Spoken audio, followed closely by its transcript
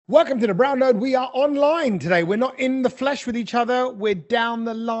Welcome to the Brown Node. We are online today. We're not in the flesh with each other. We're down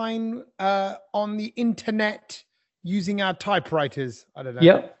the line on the internet using our typewriters. I don't know.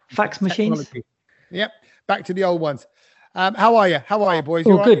 Yep. Fax machines. Yep. Back to the old ones. How are you? How are you, boys?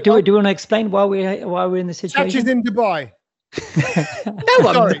 Oh, good. Do you want to explain why we're in the situation? Satch is in Dubai. No,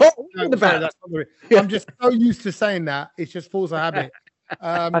 I'm not. I'm just so used to saying that. It's just force of habit.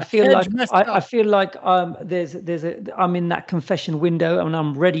 I feel like I'm in that confession window and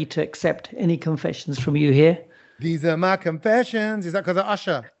I'm ready to accept any confessions from you here. These are my confessions. Is that because of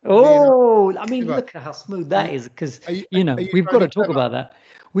Usher? Oh, I mean, look at how smooth that is. Because we've got to talk about that.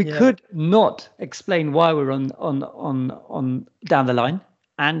 We could not explain why we're on down the line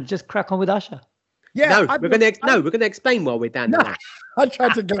and just crack on with Usher. Yeah, we're gonna explain why we're down the line. I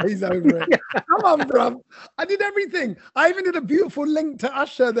tried to glaze over it. Come on, bro. I did everything. I even did a beautiful link to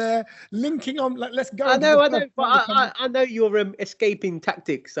Usher there, linking on. Like, let's go. I know. But I know your escaping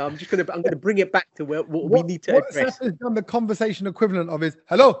tactics. So I'm gonna bring it back to what we need to address. What Seth has done the conversation equivalent of is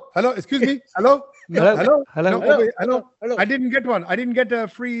hello. Excuse me. Hello. No, hello. I didn't get one. I didn't get a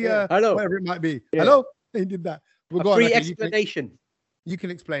free hello, whatever it might be. Yeah. Hello. He did that. Free explanation. You can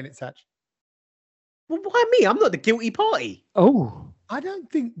explain it, Satch. Well, why me? I'm not the guilty party. Oh, I don't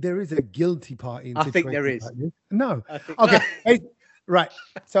think there is a guilty party. I think there is. Like no. Okay. Hey, right.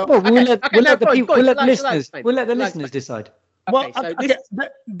 So we'll let the listeners decide. Well,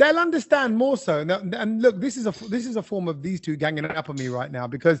 they'll understand more so. And look, this is a form of these two ganging up on me right now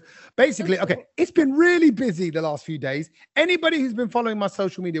because basically, it's been really busy the last few days. Anybody who's been following my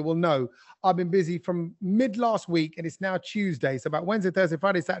social media will know I've been busy from mid last week and it's now Tuesday. So about Wednesday, Thursday,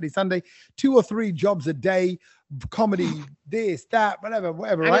 Friday, Saturday, Sunday, 2 or 3 jobs a day, comedy, this, that, whatever,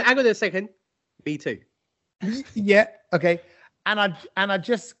 right? Hang on a second. Me too. Yeah. Okay. And I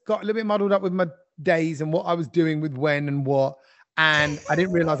just got a little bit muddled up with my days and what I was doing with when and what, and I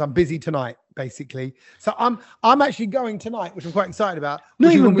didn't realize I'm busy tonight, basically. So I'm actually going tonight, which I'm quite excited about.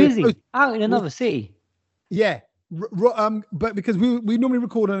 Not even busy, out in another city. Yeah. But because we normally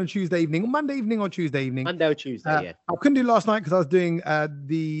record on a Tuesday evening, Monday evening or Tuesday evening. Monday or Tuesday, yeah. I couldn't do last night because I was doing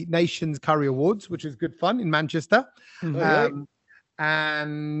the Nations Curry Awards, which is good fun in Manchester. Mm-hmm.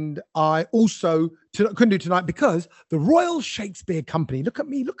 And I also couldn't do tonight because the Royal Shakespeare Company. Look at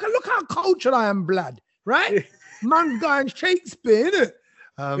me. Look how cultured I am, blood. Right? Man's going Shakespeare,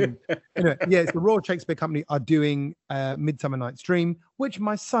 innit? Anyway, it's the Royal Shakespeare Company are doing Midsummer Night's Dream, which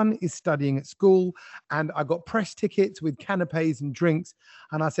my son is studying at school, and I got press tickets with canapes and drinks.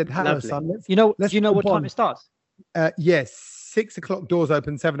 And I said, "Hello, son. Do you know what time it starts? Yes, 6 o'clock doors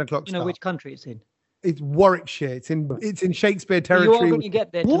open, 7 o'clock. You know which country it's in? It's Warwickshire. It's in Shakespeare territory. You are going to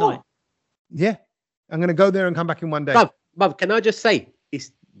get there tonight. Yeah, I'm going to go there and come back in one day. Bruv, can I just say,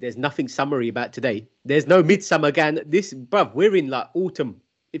 there's nothing summery about today. There's no midsummer going. We're in like autumn.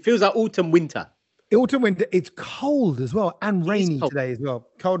 It feels like autumn, winter. Winter. It's cold as well and rainy today as well.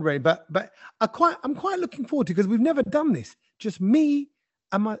 Cold, rain. But I'm quite looking forward to because we've never done this. Just me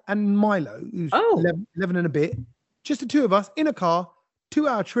and Milo, who's 11 and a bit. Just the two of us in a car,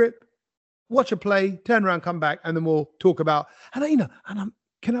 2-hour trip. Watch a play, turn around, come back, and then we'll talk about. And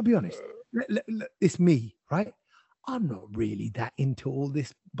can I be honest? It's me, right? I'm not really that into all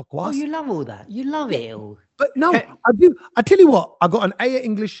this bakwas. Oh, you love all that. You love it all. But no, I do. I tell you what, I got an A at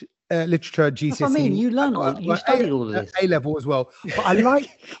English literature GCSE. That's what I mean. You studied all of this. A level as well. But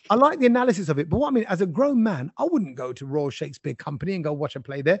I like the analysis of it. But what I mean, as a grown man, I wouldn't go to Royal Shakespeare Company and go watch a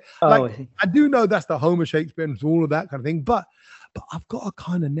play there. I do know that's the home of Shakespeare and all of that kind of thing. But I've got to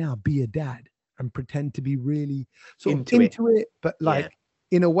kind of now be a dad and pretend to be really sort of into it, but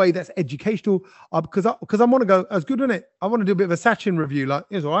in a way that's educational. Because I want to go. That's good, isn't it? I want to do a bit of a Sachin review. Like,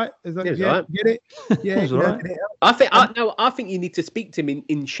 it's all right. Get it? Yeah, it's all right. I think you need to speak to him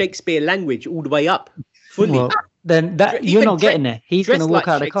in Shakespeare language all the way up. Fully. Well, then you're not getting there. He's going to walk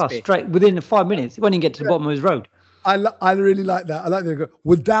out of the car straight within 5 minutes. He won't even get to the bottom of his road. I really like that. I like that.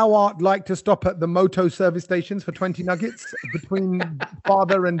 Would thou art like to stop at the Moto service stations for 20 nuggets between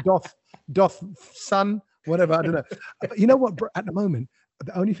father and Doth son? Whatever, I don't know. But you know what, bro, at the moment,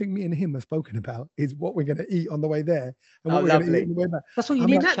 the only thing me and him have spoken about is what we're going to eat on the way there and what we're going to eat on the way back. That's what you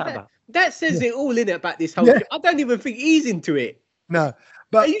need to chat about. That says it all in it about this whole trip. I don't even think he's into it. No.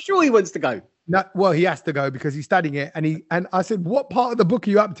 But are you sure he wants to go? No, well, he has to go because he's studying it. And I said, what part of the book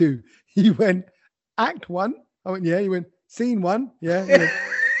are you up to? He went, Act 1. I went, yeah. He went, Scene 1. Yeah.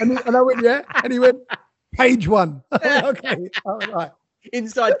 And I went, yeah. And he went, Page 1. Okay. All right.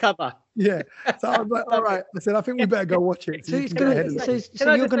 Inside cover. Yeah. So I was like, all right. I said, I think we better go watch it. So you're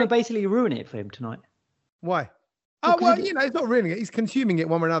going to basically ruin it for him tonight. Why? Oh, well, he's not ruining it. He's consuming it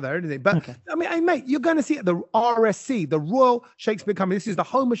one way or another, isn't it? But, okay. I mean, hey, mate, you're going to see it at the RSC, the Royal Shakespeare Company. This is the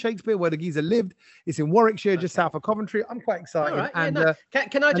home of Shakespeare, where the geezer lived. It's in Warwickshire, just south of Coventry. I'm quite excited. All right, and,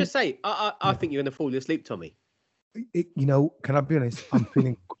 can I just say, I think you're going to fall asleep, Tommy. Can I be honest? I'm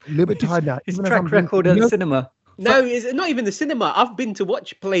feeling a little bit tired now. His track record at the cinema. No, it's not even the cinema. I've been to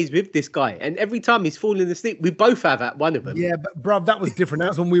watch plays with this guy, and every time he's falling asleep, we both have at one of them. Yeah, but bruv, that was different. That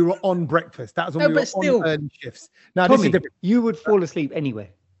was when we were on breakfast. That was when we were on early shifts. Now, Tommy, this is different. You would fall asleep anyway.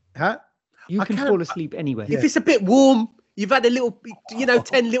 Huh? You can fall asleep anyway. If it's a bit warm, you've had a little,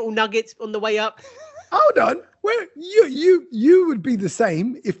 10 little nuggets on the way up. Hold on. Well, you would be the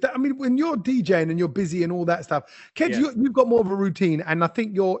same if that. I mean, when you're DJing and you're busy and all that stuff, Kedge, you've got more of a routine, and I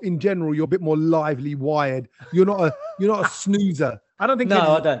think you're a bit more lively, wired. You're not a snoozer. I don't think.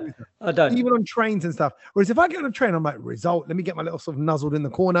 No, I don't. Even on trains and stuff. Whereas if I get on a train, I'm like, result. Let me get my little sort of nuzzled in the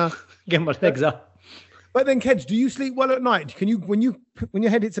corner, get my legs up. But then, Kedge, do you sleep well at night? Can you when your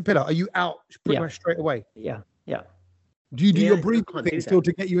head hits a pillow, are you out pretty much straight away? Yeah. Do you do your breathing thing still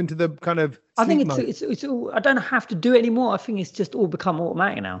to get you into the kind of? I think it's all. I don't have to do it anymore. I think it's just all become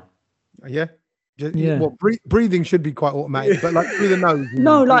automatic now. Yeah. Well, breathing should be quite automatic, but like through the nose.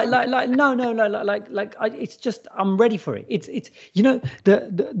 No, it's just I'm ready for it. It's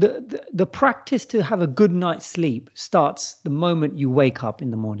the practice to have a good night's sleep starts the moment you wake up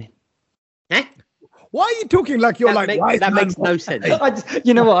in the morning. Why are you talking like you're that makes no sense.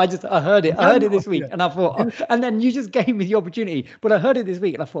 I heard it this week, and I thought, and then you just gave me the opportunity. But I heard it this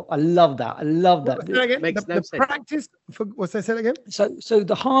week, and I thought, I love that. Makes no sense. Practice for what's that? Say it again. So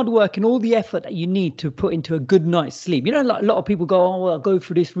the hard work and all the effort that you need to put into a good night's sleep. Like a lot of people go, I'll go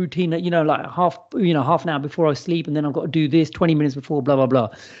through this routine that like half an hour before I sleep, and then I've got to do this 20 minutes before, blah blah blah.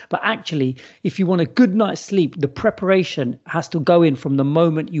 But actually, if you want a good night's sleep, the preparation has to go in from the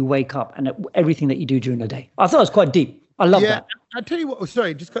moment you wake up, and everything that you do during the day. I thought it was quite deep. I love that. I tell you what,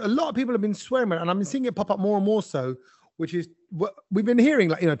 sorry, just a lot of people have been swearing, and I've been seeing it pop up more and more so, which is what we've been hearing,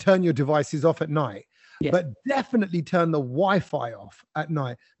 like, turn your devices off at night, but definitely turn the Wi-Fi off at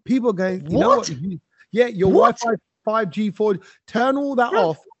night. People are going, your Wi-Fi, 5G, 4G, turn all that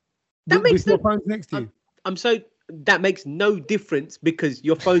off. That makes your phone's next to you. That makes no difference because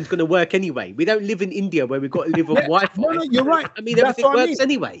your phone's going to work anyway. We don't live in India where we've got to live on Wi-Fi. No, you're right. I mean, everything works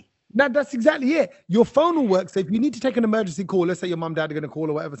anyway. No, that's exactly it. Your phone will work. So if you need to take an emergency call, let's say your mum, dad are going to call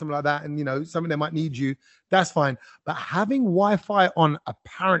or whatever, something like that, and something they might need you, that's fine. But having Wi-Fi on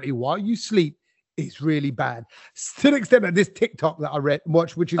apparently while you sleep is really bad. To the extent that this TikTok that I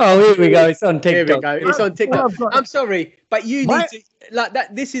watched, which is here we go. It's on TikTok. Here we go. It's on TikTok. I'm sorry, but you need to like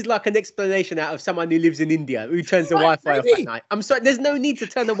that. This is like an explanation out of someone who lives in India who turns the Wi-Fi off at night. I'm sorry. There's no need to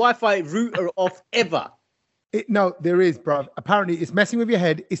turn the Wi-Fi router off ever. No, there is, bruv. Apparently, it's messing with your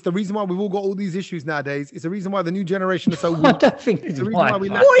head. It's the reason why we've all got all these issues nowadays. It's the reason why the new generation are so weak. I don't think it's the reason why we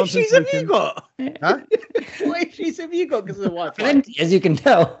lack what issues have you got? Huh? What issues have you got because of the Wi-Fi? Plenty, as you can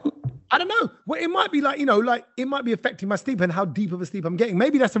tell. I don't know. Well, it might be like, it might be affecting my sleep and how deep of a sleep I'm getting.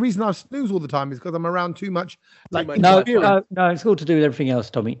 Maybe that's the reason I snooze all the time is because I'm around too much. No, it's all to do with everything else,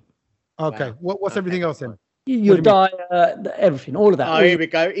 Tommy. Okay. Wow. What's everything else then? Your diet, everything, all of that. Oh, here we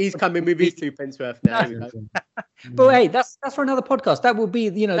go. He's coming with his 2 pence worth now. Here we go. But hey, that's for another podcast. That will be,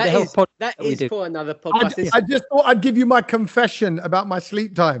 the health podcast. That is for another podcast. I just thought I'd give you my confession about my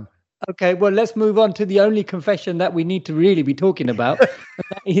sleep time. Okay, well, let's move on to the only confession that we need to really be talking about. And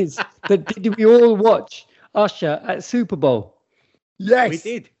that is that did we all watch Usher at Super Bowl? Yes, we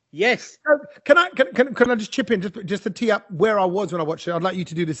did. Yes. Can I just chip in just to tee up where I was when I watched it? I'd like you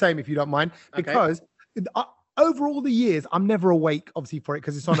to do the same if you don't mind, because over all the years, I'm never awake, obviously, for it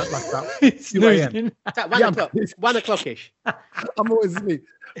because it's on at like about 2 a.m. It's at 1 o'clock. 1 o'clock-ish. I'm always asleep.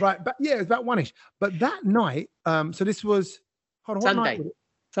 Right, but yeah, it's about 1-ish. But that night, so this was Sunday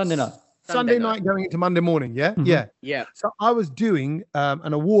night going into Monday morning. Yeah, mm-hmm. Yeah. So I was doing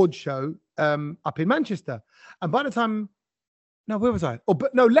an award show up in Manchester, and by the time. No, where was I?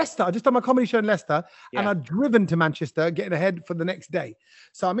 Leicester. I just done my comedy show in Leicester, and I'd driven to Manchester, getting ahead for the next day.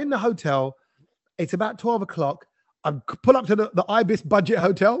 So I'm in the hotel. It's about 12 o'clock. I pull up to the Ibis budget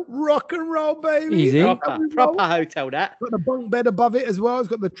hotel. Rock and roll, baby. Easy. Proper hotel, that. It's got the bunk bed above it as well. It's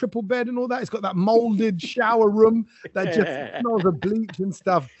got the triple bed and all that. It's got that molded shower room that just smells of bleach and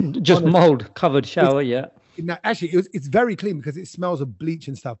stuff. Just mold covered shower, yeah. No, actually, it's very clean because it smells of bleach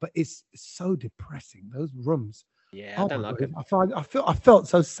and stuff, but it's so depressing. Those rooms. Yeah, I don't like it. I felt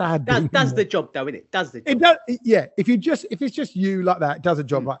so sad. That does the job, though, innit? Does the job. It does. Yeah. If it's just you like that, it does a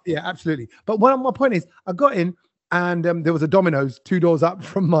job. Right? Yeah, absolutely. But my point is, I got in and there was a Domino's 2 doors up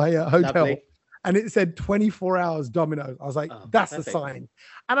from my hotel, and it said 24 hours Domino's. I was like, that's perfect. The sign.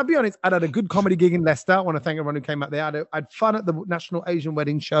 And I'll be honest, I'd had a good comedy gig in Leicester. I want to thank everyone who came out there. I had fun at the National Asian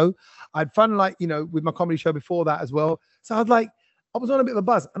Wedding Show. I had fun, like, with my comedy show before that as well. So I was on a bit of a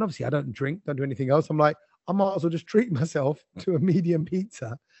buzz. And obviously I don't drink, don't do anything else. I'm like, I might as well just treat myself to a medium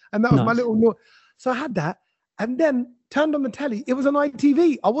pizza. And that was my little... So I had that and then turned on the telly. It was on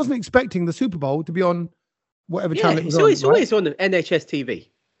ITV. I wasn't expecting the Super Bowl to be on whatever channel it was on. It's always on NHS TV.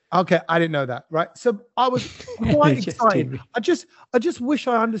 Okay, I didn't know that, right? So I was quite excited. I just wish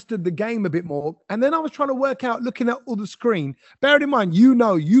I understood the game a bit more. And then I was trying to work out, looking at all the screen. Bear in mind,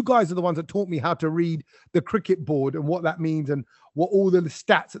 you guys are the ones that taught me how to read the cricket board and what that means and what all the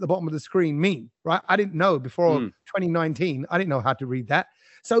stats at the bottom of the screen mean, right? I didn't know before 2019. I didn't know how to read that.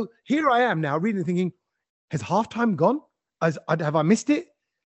 So here I am now reading, thinking, has halftime gone? Have I missed it?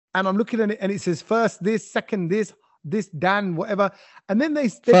 And I'm looking at it and it says first this, second this, Dan, whatever. And then they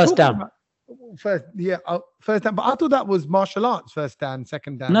first down. First down. But I thought that was martial arts, first down,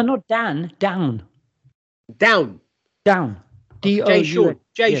 second down. No, not Dan, down. Down. D-O-U.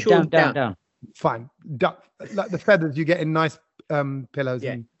 Jay Sean, down. Fine. Like the feathers you get in nice pillows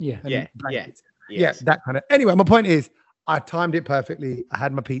and blankets. Yeah, that kind of. Anyway, my point is, I timed it perfectly. I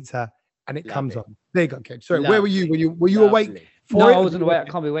had my pizza and it comes on. There you go, Kate. Sorry, where were you? Were you awake? No, I wasn't awake. I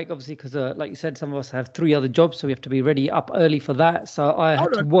can't be awake, obviously, because like you said, some of us have 3 other jobs, so we have to be ready up early for that. So I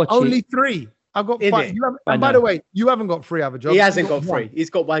had to watch only it. 3. I've got 5. And by the way, you haven't got 3 other jobs. He hasn't got 3. He's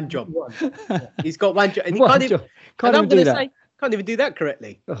got 1 job. He's got 1 job. And he can't even do that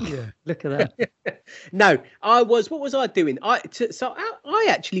correctly. Oh, yeah, look at that. No, what was I doing? I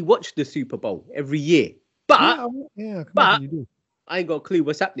actually watched the Super Bowl every year. But I ain't got a clue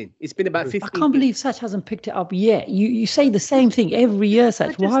what's happening. It's been about 15 I can't believe Satch hasn't picked it up yet. You say the same thing every year,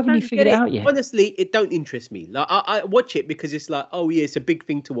 Satch. Why haven't you figured it out yet? Honestly, it don't interest me. Like I watch it because it's like, oh yeah, it's a big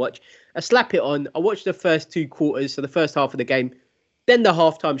thing to watch. I slap it on. I watch the first 2 quarters, so the first half of the game. Then the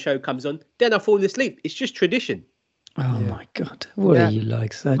halftime show comes on. Then I fall asleep. It's just tradition. Oh my God. What are you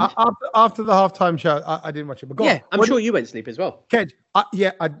like, Satch? After the halftime show, I didn't watch it. But go on. I'm sure you went to sleep as well. Kedge, I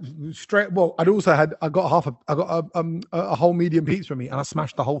got a whole medium pizza from me and I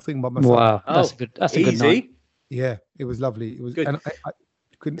smashed the whole thing by myself. Wow. That's a good night. Yeah, it was lovely. It was good. And I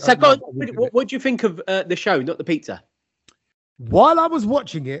couldn't. So go on, what do you think of the show, not the pizza? While I was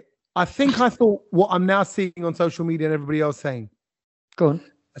watching it, I thought what I'm now seeing on social media and everybody else saying. Go on.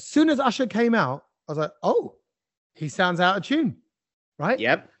 As soon as Usher came out, I was like, oh, he sounds out of tune, right?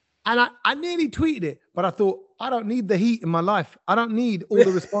 Yep. And I nearly tweeted it, but I thought, I don't need the heat in my life. I don't need all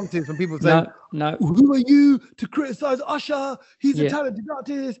the responses from people saying, no. Who are you to criticize Usher? He's a talented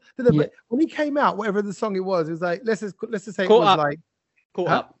artist. But when he came out, whatever the song it was like, let's just say Caught it was up. Like...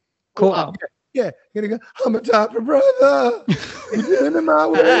 Caught up. Yeah. You're going to go, I'm a type of brother. You're doing my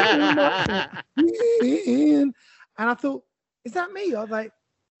way. And I thought, is that me? I was like,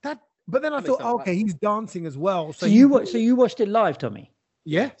 that. But then I thought, okay, he's dancing as well. So you watched it live, Tommy?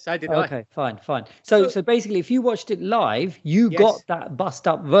 Yeah. So did I. Okay, fine. So basically, if you watched it live, you got that bust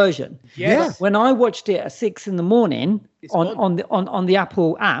up version. Yes. When I watched it at 6 a.m. on the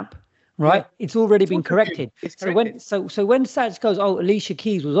Apple app, right? Yeah. It's already been corrected. So when Satch goes, oh, Alicia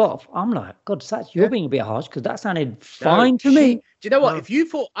Keys was off, I'm like, God, Satch, you're being a bit harsh because that sounded fine to me. Do you know what? If you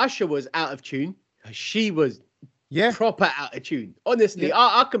thought Usher was out of tune, she was proper out of tune. Honestly,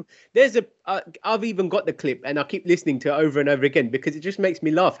 I can. I've even got the clip and I keep listening to it over and over again because it just makes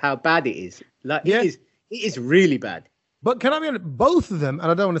me laugh how bad it is. Like it is really bad. But can I be honest? Both of them,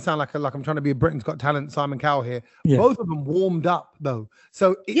 and I don't want to sound like I'm trying to be a Britain's Got Talent Simon Cowell here. Yeah. Both of them warmed up though,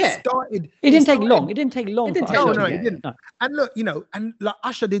 so it started. It didn't take long. It didn't take long. No, it didn't. No. And look, and like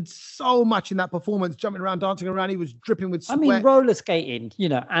Usher did so much in that performance, jumping around, dancing around. He was dripping with sweat. I mean, roller skating,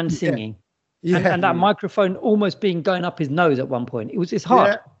 and singing. Yeah. And that microphone almost going up his nose at one point. It's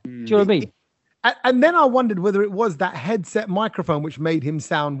hard. Do you know what I mean? And then I wondered whether it was that headset microphone which made him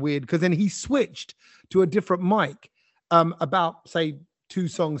sound weird, because then he switched to a different mic about, say, 2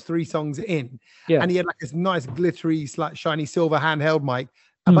 songs, 3 songs in. Yeah. And he had like this nice glittery, like shiny silver handheld mic.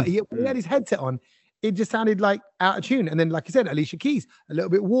 But he had his headset on. It just sounded like out of tune. And then, like I said, Alicia Keys, a little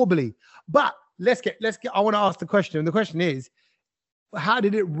bit warbly. But let's get, I want to ask the question. And the question is, how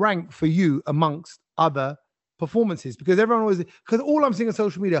did it rank for you amongst other performances? Because all I'm seeing on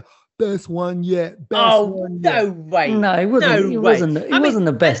social media, best one yet. No way. No, it wasn't. It wasn't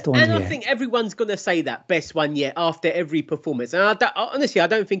the best one yet. And I think everyone's gonna say that best one yet after every performance. And honestly, I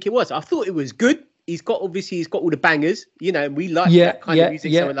don't think it was. I thought it was good. He's got all the bangers, and we like that kind of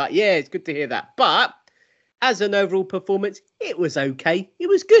music. So we're like, it's good to hear that. But as an overall performance, it was okay. It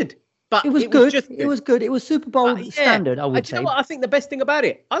was good. but it was good. It was good. It was Super Bowl standard, I would say. You know what? I think the best thing about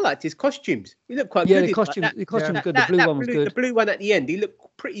it, I liked his costumes. He looked quite good. The costume was good. The blue one was good. The blue one at the end, he looked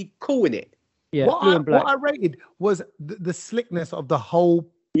pretty cool in it. Yeah, what I rated was the slickness of the whole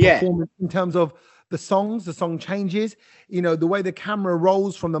performance in terms of the songs, the song changes, the way the camera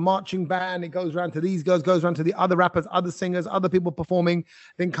rolls from the marching band, it goes around to these guys, goes around to the other rappers, other singers, other people performing,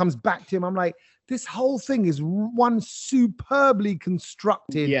 then comes back to him. I'm like, this whole thing is one superbly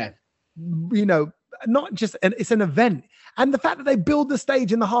constructed, not just, it's an event. And the fact that they build the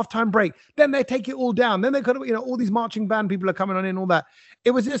stage in the halftime break, then they take it all down, then they kind of, all these marching band people are coming on in, all that.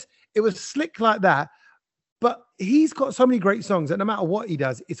 It was slick like that. But he's got so many great songs that no matter what he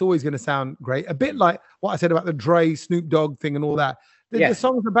does, it's always going to sound great. A bit like what I said about the Dre, Snoop Dogg thing and all that. The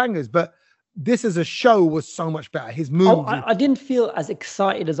songs are bangers, but this as a show was so much better. His moves. I didn't feel as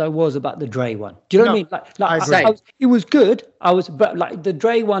excited as I was about the Dre one. Do you know what I mean? It was good. But like the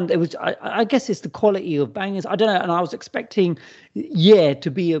Dre one, it was. I guess it's the quality of bangers. I don't know, and I was expecting,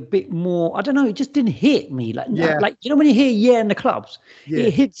 to be a bit more. I don't know. It just didn't hit me. Like when you hear in the clubs,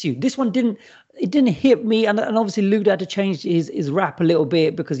 it hits you. This one didn't. It didn't hit me, and obviously Luda had to change his rap a little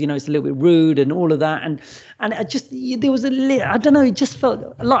bit because it's a little bit rude and all of that, and I just there was a little, I don't know, it just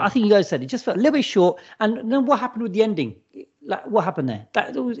felt a lot. I think you guys said it just felt a little bit short. And then what happened with the ending? Like what happened there?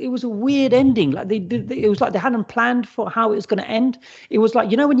 It was a weird ending. Like it was like they hadn't planned for how it was going to end. It was like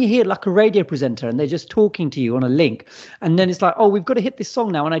when you hear like a radio presenter and they're just talking to you on a link, and then it's like, oh, we've got to hit this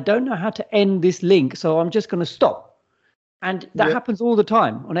song now, and I don't know how to end this link, so I'm just going to stop. And that happens all the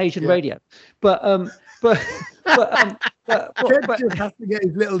time on Asian radio. But Ken just has to get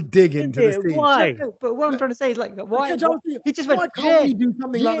his little dig into the scene. Why? But what I'm trying to say is like, why? He just went, why can't we do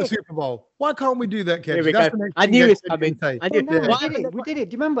something like the Super Bowl? Why can't we do that, Ken? I knew it's coming. We did it.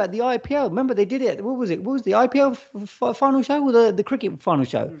 Do you remember at the IPL? Remember they did it. What was it? What was the IPL final show or the cricket final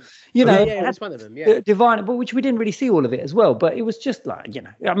show? It was one of them. Yeah, Divine, but which we didn't really see all of it as well. But it was just like,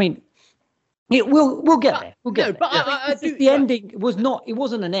 I mean. We'll get there. We'll get there. But I do, the ending was not. It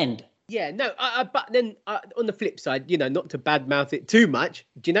wasn't an end. Yeah, no. But then on the flip side, not to badmouth it too much.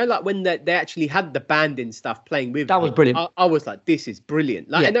 Do you know, like when they actually had the band and stuff playing with? That was brilliant. I was like, this is brilliant.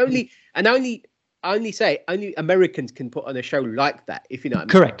 Like, and only Americans can put on a show like that. If you know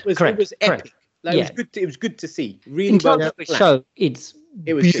what I mean. Correct. It was epic. Like, it was good to see. Really well done. The show, it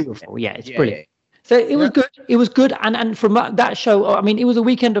was beautiful. Yeah, it's brilliant. Yeah. So it was good. It was good, and from that show, I mean, it was a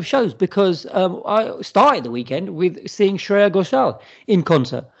weekend of shows because I started the weekend with seeing Shreya Goshal in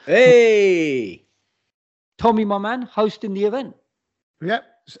concert. Hey, Tommy, my man, hosting the event. Yep.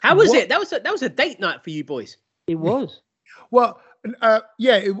 How was it? That was a date night for you boys. It was. Well,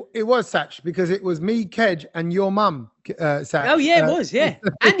 it was, Satch, because it was me, Kedge, and your mum, Satch. Oh yeah, it was. Yeah,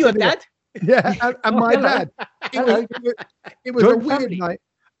 and your dad. Yeah, and my dad. It was a weird night.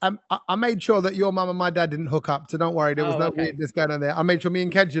 I made sure that your mum and my dad didn't hook up, so don't worry. There was no weirdness going on there. I made sure me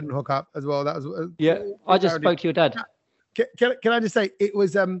and Kedge didn't hook up as well. That was I just spoke to your dad. Can I just say it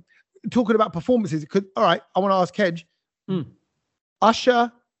was talking about performances? All right, I want to ask Kedge.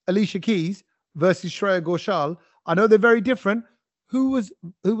 Usher, Alicia Keys versus Shreya Goshal. I know they're very different. Who was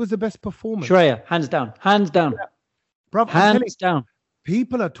the best performer? Shreya, hands down. Bro, hands down.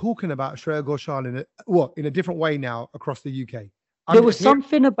 People are talking about Shreya Goshal in a different way now across the UK. There was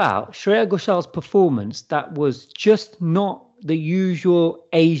something about Shreya Goshal's performance that was just not the usual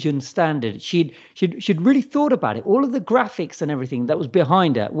Asian standard. She'd really thought about it. All of the graphics and everything that was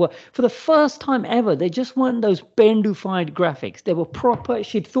behind her were, for the first time ever, they just weren't those bendified graphics. They were proper.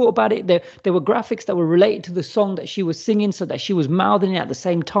 She'd thought about it. There were graphics that were related to the song that she was singing, so that she was mouthing it at the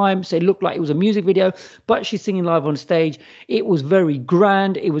same time, so it looked like it was a music video, but she's singing live on stage. It was very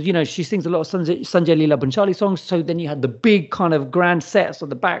grand. It was, she sings a lot of Sanjay Leela Bhansali songs, so then you had the big kind of grand sets on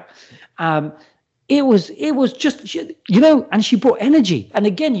the back. It was just, and she brought energy. And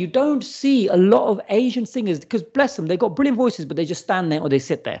again, you don't see a lot of Asian singers, because bless them, they got brilliant voices, but they just stand there or they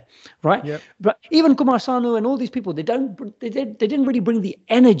sit there, right? Yep. But even Kumar Sanu and all these people, they didn't really bring the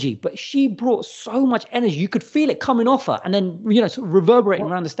energy, but she brought so much energy. You could feel it coming off her and then, sort of reverberating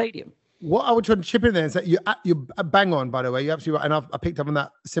around the stadium. What I would try to chip in there is that you bang on, by the way, you're absolutely right. And I picked up on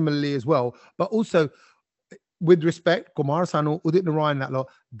that similarly as well. But also, with respect, Kumar Sanu, Udit Narayan, that lot,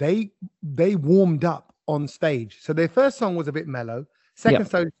 they warmed up on stage. So their first song was a bit mellow.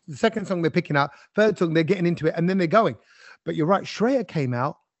 The second song they're picking up. Third song they're getting into it, and then they're going. But you're right, Shreya came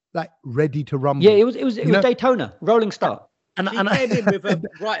out like ready to rumble. Yeah, it was Daytona, rolling start. And she came in with a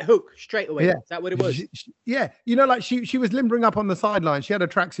right hook straight away. Yeah. Is that what it was? She was limbering up on the sideline. She had a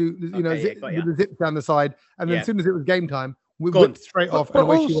tracksuit, with the zips down the side, and then as soon as it was game time, We whipped straight off, and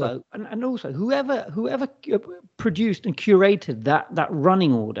away she was. And also, whoever produced and curated that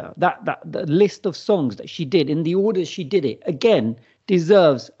running order, that the list of songs that she did in the order she did it, again,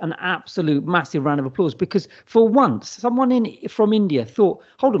 deserves an absolute massive round of applause, because for once someone from India thought,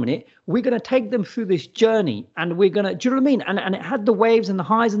 hold on a minute, we're going to take them through this journey, and we're going to, do you know what I mean? And it had the waves and the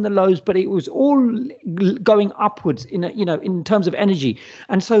highs and the lows, but it was all going upwards in terms of energy.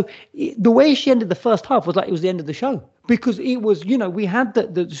 And so the way she ended the first half was like it was the end of the show, because it was, we had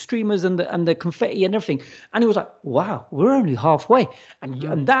the streamers and the confetti and everything, and it was like, wow, we're only halfway.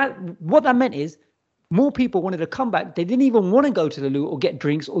 And that, what that meant is, more people wanted to come back. They didn't even want to go to the loo or get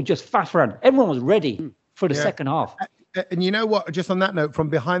drinks or just faff around. Everyone was ready for the second half. And you know what? Just on that note, from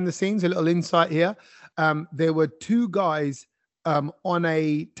behind the scenes, a little insight here. There were two guys on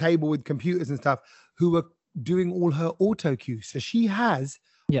a table with computers and stuff who were doing all her auto cues. So she has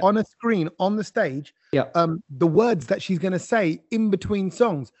on a screen on the stage the words that she's going to say in between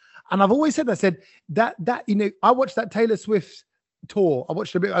songs. And I've always said that, I watched that Taylor Swift tour. I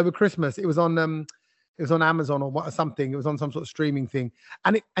watched a bit over Christmas. It was on Amazon or something. It was on some sort of streaming thing.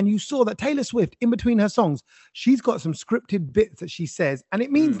 And you saw that Taylor Swift, in between her songs, she's got some scripted bits that she says. And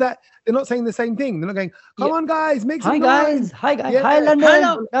it means that they're not saying the same thing. They're not going, come on, guys, make some noise. Hi, guys. Yeah. Hi,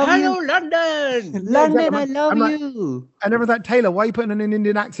 London. Hello, London. London, I love you. And everyone's like, Taylor, why are you putting an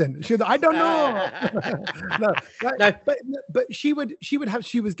Indian accent? She was like, I don't know. No. But she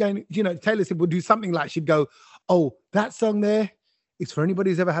was going, Taylor Swift would do something like, she'd go, oh, that song there, it's for anybody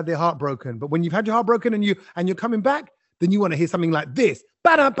who's ever had their heart broken. But when you've had your heart broken and you're coming back, then you want to hear something like this.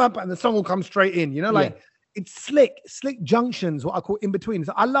 And the song will come straight in, it's slick junctions, what I call in between.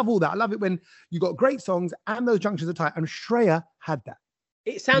 So I love all that. I love it when you got great songs and those junctions are tight. And Shreya had that.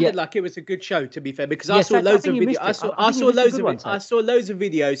 It sounded like it was a good show, to be fair, because I saw loads of videos. I saw loads of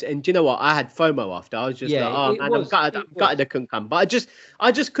videos, and do you know what? I had FOMO after. I was just I'm gutted I couldn't come, but I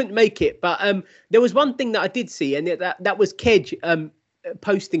just couldn't make it. But there was one thing that I did see, and that was Kedge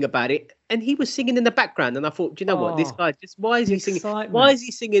posting about it, and he was singing in the background, and I thought, do you know what, this guy why is he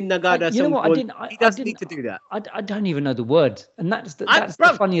singing Nagada song? He doesn't need to do that. I don't even know the words, and that's the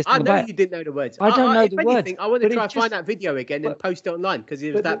funniest thing. I know you didn't know the words. I don't know the words. I want to try and find that video again and post it online, because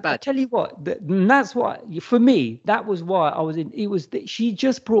it was that bad. I tell you what, and that's why, for me, that was why I was in. It was that she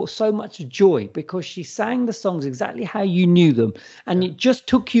just brought so much joy, because she sang the songs exactly how you knew them, and it just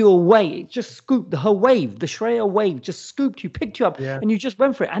took you away. It just scooped her wave, the Shreya wave, just scooped you, picked you up, and you just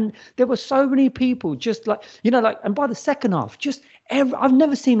went for it. And there were so many people just and by the second half, I've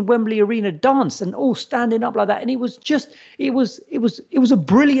never seen Wembley Arena dance and all standing up like that. And it was a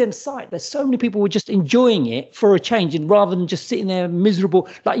brilliant sight. There's so many people were just enjoying it for a change, and rather than just sitting there miserable,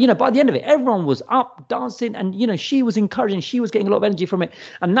 by the end of it, everyone was up dancing, and she was encouraging, she was getting a lot of energy from it.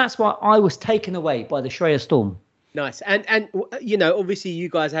 And that's why I was taken away by the Shreya storm. Nice. And obviously you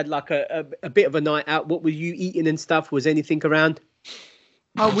guys had like a bit of a night out. What were you eating and stuff? Was anything around?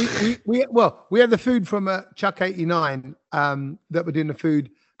 Oh, we had the food from Chuck 89 that were doing the food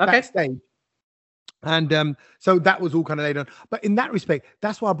backstage, and so that was all kind of laid on. But in that respect,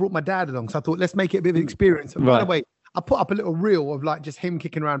 that's why I brought my dad along. So I thought, let's make it a bit of an experience. And by the way, I put up a little reel of like just him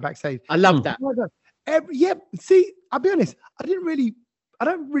kicking around backstage. I love that. See, I'll be honest, I don't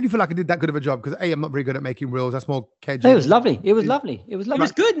really feel like I did that good of a job, because I'm not very good at making reels. That's more Kedge. It was lovely. It was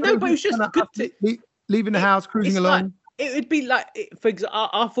good. No, but it was just good to leaving the house, cruising along. It would be like, for example,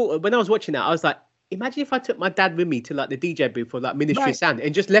 I thought when I was watching that, I was like, imagine if I took my dad with me to like the DJ booth or like Ministry of Sound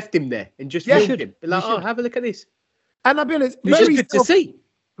and just left him there and just filmed him. Be like, have a look at this. And I'll be honest, it's just good to see.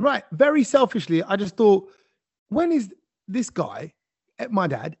 Right. Very selfishly, I just thought, when is this guy, my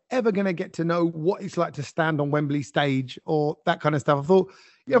dad, ever going to get to know what it's like to stand on Wembley stage or that kind of stuff? I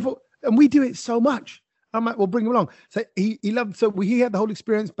thought, and we do it so much. I'm like, well, bring him along. So he loved. So he had the whole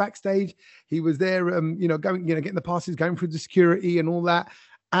experience backstage. He was there, getting the passes, going through the security and all that.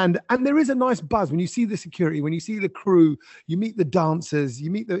 And there is a nice buzz when you see the security, when you see the crew, you meet the dancers,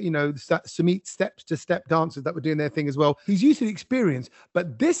 you meet the step-to-step dancers that were doing their thing as well. He's used to the experience,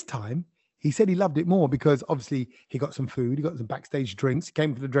 but this time he said he loved it more because obviously he got some food, he got some backstage drinks, he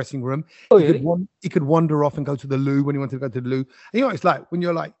came to the dressing room. He could wander off and go to the loo when he wanted to go to the loo. And you know what it's like when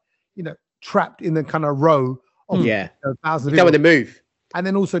you're like, trapped in the kind of row of thousands of people. You don't want to move. And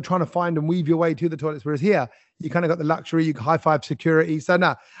then also trying to find and weave your way to the toilets. Whereas here, you kind of got the luxury, you high five security. So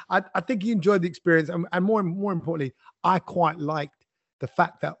no, I think he enjoyed the experience. And more importantly, I quite liked the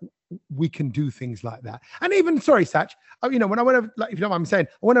fact that we can do things like that. And even, sorry, Satch, you know, when I went over, like, if you don't mind me saying,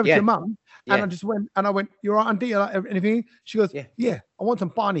 I went over to your mum and I just went, and I went, "You're right, auntie, like anything?" She goes, yeah, I want some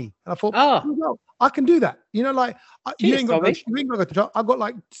pani. And I thought, well, I can do that. You know, like, you ain't got to go to the shop. I've got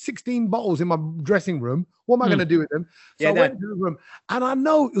like 16 bottles in my dressing room. What am I going to do with them? So I went to the room, and I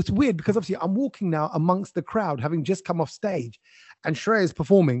know it's weird because obviously I'm walking now amongst the crowd, having just come off stage, and Shreya is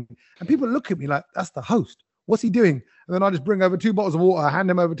performing, and people look at me like, that's the host. What's he doing? And then I just bring over 2 bottles of water, hand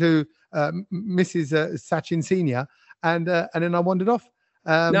them over to Mrs. Sachin Senior, and then I wandered off.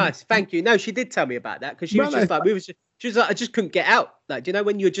 Nice, thank you. No, she did tell me about that because she was just like, she was like, I just couldn't get out. Like, do you know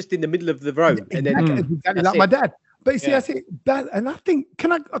when you're just in the middle of the road and then exactly like my dad. But you see, I see that, and I think,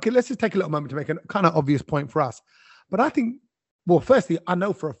 let's just take a little moment to make a kind of obvious point for us. But I think, well, firstly, I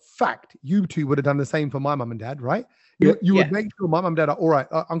know for a fact you two would have done the same for my mum and dad, right? You would make sure my mum and dad are all right.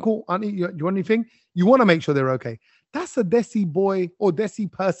 Uncle, auntie, you want anything? You want to make sure they're okay. That's a Desi boy or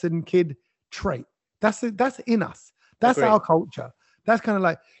Desi person kid trait. That's in us. That's our culture. That's kind of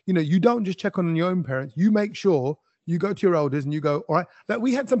like, you know, you don't just check on your own parents. You make sure you go to your elders and you go, all right. Like,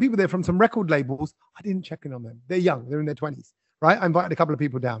 we had some people there from some record labels. I didn't check in on them. They're young. They're in their 20s, right? I invited a couple of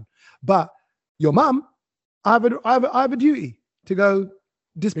people down. But your mum, I have a duty to go,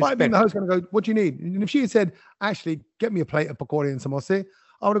 despite being the host, going to go, what do you need? And if she had said, actually, get me a plate of pakori and samosa,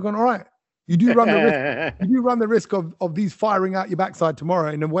 I would have gone, all right. You do run the risk. You do run the risk of these firing out your backside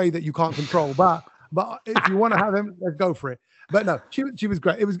tomorrow in a way that you can't control. But if you want to have them, let's go for it. But no, she was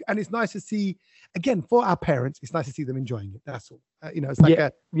great. And it's nice to see, again, for our parents, it's nice to see them enjoying it. That's all. You know, it's like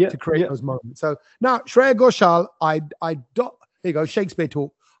to create those moments. So now, Shreya Goshal, here you go, Shakespeare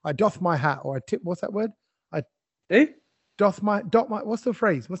talk. I doff my hat, or I tip. What's that word? Doff my. What's the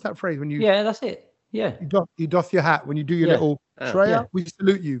phrase? What's that phrase when you? Yeah, that's it. Yeah. You doff your hat when you do your little Shreya. We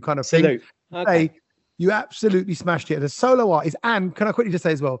salute you, kind of thing. Okay. You absolutely smashed it as a solo artist. And can I quickly just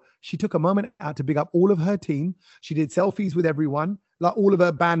say as well, she took a moment out to big up all of her team. She did selfies with everyone, like all of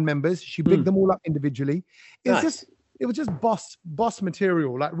her band members. She bigged them all up individually. It was just boss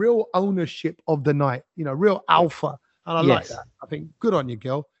material, like real ownership of the night, you know, real alpha. And I like that. I think good on you,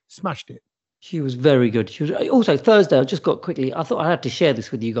 girl. Smashed it. She was very good. She was also Thursday. I just got quickly. I thought I had to share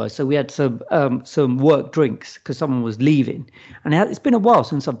this with you guys. So we had some work drinks because someone was leaving, and it's been a while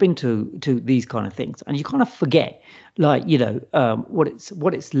since I've been to these kind of things, and you kind of forget, like, you know, what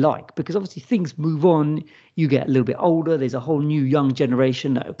it's like, because obviously things move on. You get a little bit older. There's a whole new young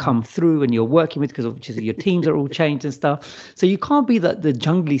generation that have come through, and you're working with, because obviously your teams are all changed and stuff. So you can't be the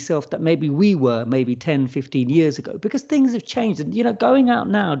jungly self that maybe we were maybe 10, 15 years ago, because things have changed. And, you know, going out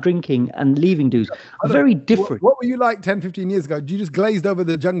now, drinking and leaving dudes are very different. What were you like 10, 15 years ago? You just glazed over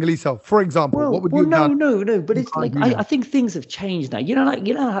the jungly self, for example. What would you have done? No. But it's like, I think things have changed now. You know,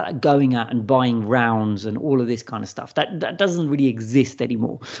 like going out and buying rounds and all of this kind of stuff. That doesn't really exist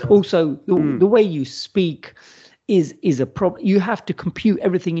anymore. Also, the way you speak is a problem. You have to compute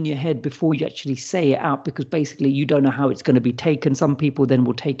everything in your head before you actually say it out, because basically you don't know how it's going to be taken. Some people then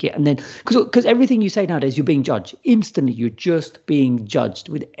will take it, and then because everything you say nowadays, you're being judged instantly. You're just being judged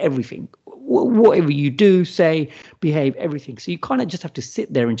with everything. Whatever you do, say, behave, everything. So you kind of just have to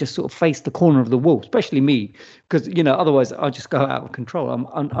sit there and just sort of face the corner of the wall, especially me, because, you know, otherwise I just go out of control. I'm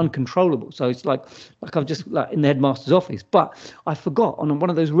uncontrollable. So it's like I've just like in the headmaster's office. But I forgot, on one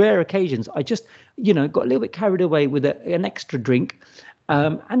of those rare occasions, I just, you know, got a little bit carried away with an extra drink.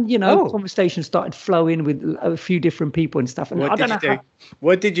 And, you know, conversation started flowing with a few different people and stuff. And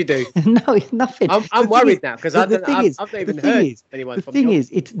what did you do? No, it's nothing. I'm worried now, because I've not even heard anyone. The thing is,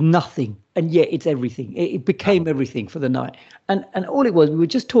 it's nothing. And yet it's everything. It became everything for the night. And all it was, we were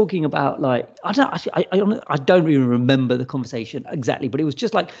just talking about, like, I don't even remember the conversation exactly, but it was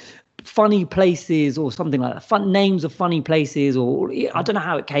just like funny places or something like that, fun names of funny places, or I don't know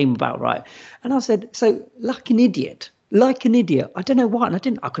how it came about, right? And I said, so like an idiot, I don't know why, and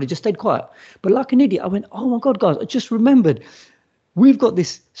I could have just stayed quiet, but like an idiot, I went, oh my God, guys, I just remembered, we've got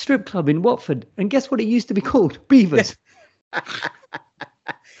this strip club in Watford, and guess what it used to be called? Beavers.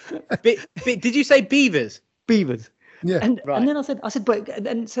 Did you say Beavers? Beavers. Yeah. And then I said, but,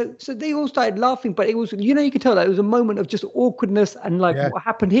 and so they all started laughing, but it was, you know, you could tell that it was a moment of just awkwardness and like what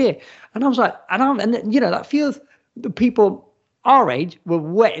happened here. And I was like, and you know, that feels the people our age were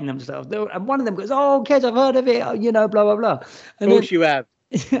wetting themselves. And one of them goes, oh, kids, I've heard of it, you know, blah, blah, blah. And of course you have.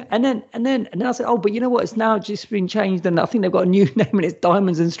 And then I said, oh, but you know what? It's now just been changed, and I think they've got a new name, and it's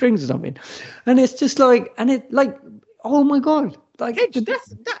Diamonds and Strings or something. And it's just like, and it like, oh my God, like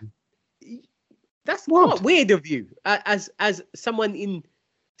that's quite weird of you as someone in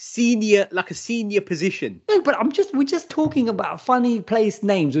a senior position. No, but we're just talking about funny place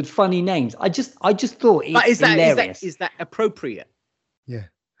names with funny names. I just thought it's hilarious. Is that appropriate? Yeah.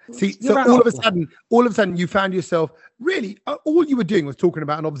 See, so all of a sudden, you found yourself really. All you were doing was talking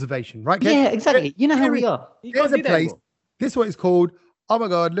about an observation, right? Yeah, exactly. You know how we are. There's a place. This is what it's called. Oh my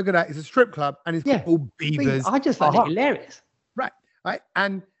God! Look at that! It's a strip club, and it's called Beavers. I just find it hilarious. Right,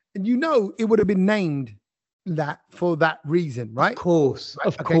 and you know it would have been named that for that reason, right? Of course, right?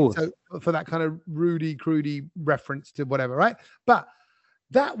 Of course. So for that kind of Rudy Crudy reference to whatever, right? But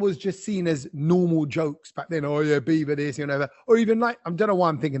that was just seen as normal jokes back then. Oh yeah, Beaver this, whatever. Or even like, I don't know why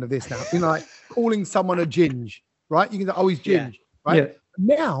I'm thinking of this now. You know, like calling someone a ginge, right? You can say, oh, he's ginge, right? Yeah.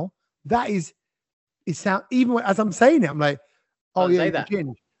 Now that is, it sound, even as I'm saying it, I'm like, oh yeah, he's a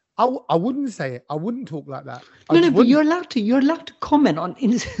ginge. I wouldn't say it. I wouldn't talk like that. No, but you're allowed to comment on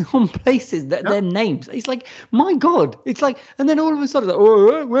places that their names. It's like, my God. It's like, and then all of a sudden, like,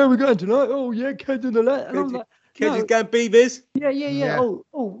 oh, where are we going tonight? Oh yeah, kids in the left. And I was like, kids is going Beavers. Yeah. Oh,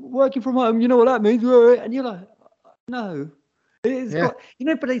 working from home. You know what that means? And you're like, no. It's got,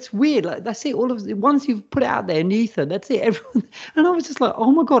 but it's weird. Like, that's it. All of it, once you've put it out there in the ether, that's it. Everyone, and I was just like,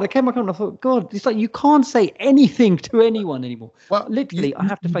 oh my God. I came back and I thought, God, it's like you can't say anything to anyone anymore. Well, literally, I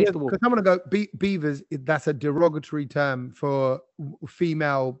have to face the wall. Because I'm gonna go beavers. That's a derogatory term for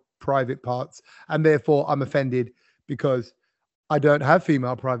female private parts, and therefore I'm offended because I don't have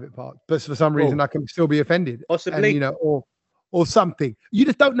female private parts. But for some reason, I can still be offended, possibly, and, or something. You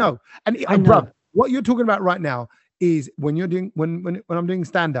just don't know. And bruv, what you're talking about right now is when you're doing when I'm doing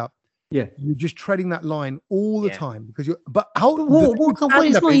stand up, you're just treading that line all the time because you're. But how?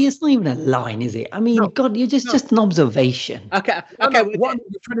 It's not even a line, is it? I mean, God, you're just an observation. Okay. You're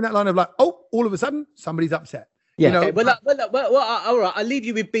treading that line of like, oh, all of a sudden somebody's upset. Yeah. You know? Well, all right. I'll leave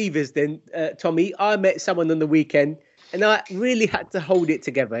you with Beavers then, Tommy. I met someone on the weekend, and I really had to hold it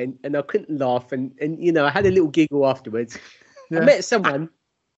together, and I couldn't laugh, and I had a little giggle afterwards. I met someone.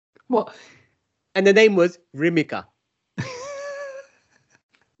 What? And the name was Rimika.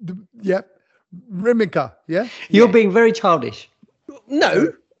 Rimika. Yeah. You're being very childish.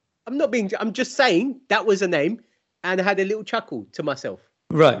 No, I'm not being. I'm just saying that was a name, and I had a little chuckle to myself.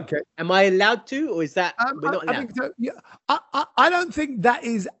 Right. Okay. Am I allowed to, or is that we're not allowed? I think so. Yeah. I don't think that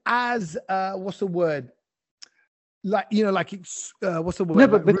is as what's the word? Like like it's what's the word? No,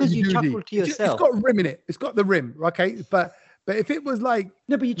 but because you chuckle to yourself, it's got a rim in it. It's got the rim. Okay, but if it was like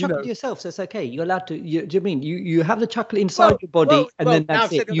but you chuckle to yourself, so it's okay. You're allowed to. Do you mean you have the chuckle inside your body, and then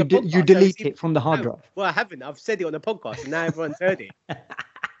that's it. You delete it from the hard drive. Well, I haven't. I've said it on the podcast, and now everyone's heard it.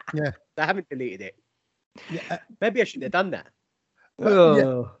 Yeah, I haven't deleted it. Yeah, maybe I shouldn't have done that.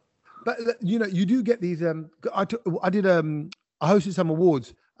 But you do get these. I hosted some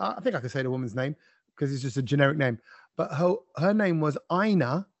awards. I think I can say the woman's name because it's just a generic name. But her name was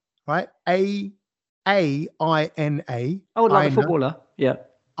Aina, right? Aina. Oh, like a footballer. Yeah.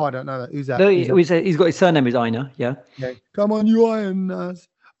 Oh, I don't know that. Who's that? No, he's got his surname is Aina. Yeah. Come on, you Ainas.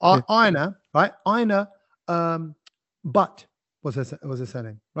 Aina, right? Aina. But was her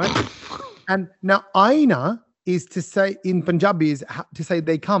surname, right? And now Aina is to say in Punjabi is to say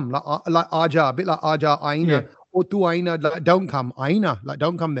they come, like Aja, a bit like Aja Aina, or tu Aina, like don't come, Aina, like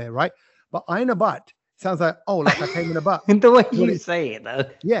don't come there, right? But Aina but sounds like like I came in a butt. In the way you say it, though.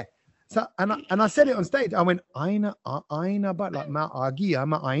 Yeah. So and I said it on stage. I went Aina but like ma agia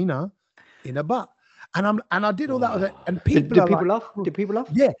ma Aina in a butt. And I did all that, and people did people laugh? Did people laugh?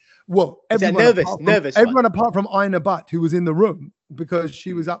 Yeah. Well, everyone nervous. Everyone apart from Aina Butt, who was in the room because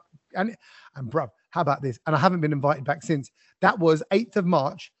she was up. And bruv, how about this? And I haven't been invited back since. That was 8th of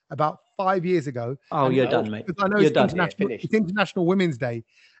March, about 5 years ago. Oh, you're done, mate. Because I know it's International Women's Day,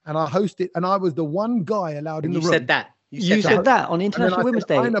 and I hosted, and I was the one guy allowed in the room. You said that. You said that on International Women's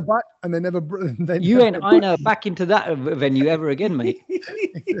Day. Aina Butt, and they never. You ain't Aina back into that venue ever again, mate.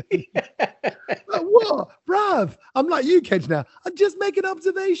 Like, what, bruv? I'm like you, kids. Now I'm just making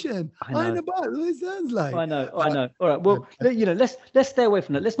observation. Aina Butt. What it sounds like. I know. All right. Well, let's stay away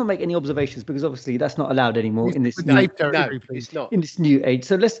from that. Let's not make any observations because obviously that's not allowed anymore in this it's not in this new age.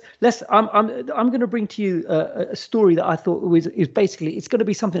 So let's. I'm going to bring to you a story that I thought is basically it's going to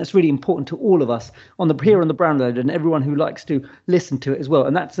be something that's really important to all of us on the Brown Load and everyone who likes to listen to it as well,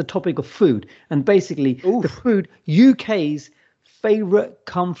 and that's the topic of food and basically the food, UK's favorite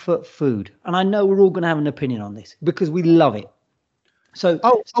comfort food. And I know we're all going to have an opinion on this because we love it. So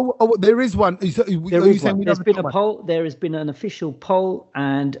there is one. There's been a poll. There has been an official poll,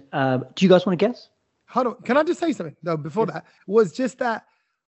 and do you guys want to guess? Hold on. Can I just say something? No, before that was just that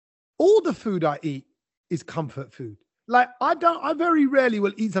all the food I eat is comfort food. Like I very rarely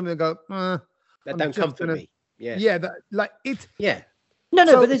will eat something and go, that don't comfort me. Yeah, No,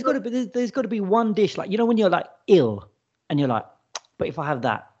 but there's got to be one dish, like when you're like ill and you're like, but if I have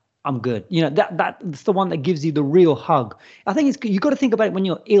that, I'm good. You know, that's the one that gives you the real hug. I think you got to think about it when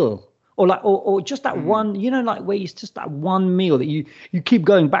you're ill, or like, or just that one, you know, like where it's just that one meal that you keep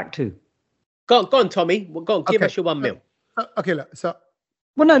going back to. Go on, Tommy. Go on, give us your one meal. Okay, look, so.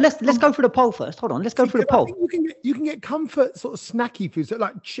 Well, no, let's go for the poll first. Hold on, let's go for the poll. I think you can get comfort sort of snacky food. So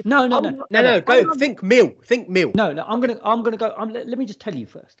like no. Go think meal. No, I'm gonna go. Let me just tell you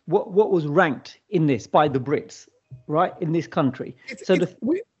first what was ranked in this by the Brits, right, in this country. Hold on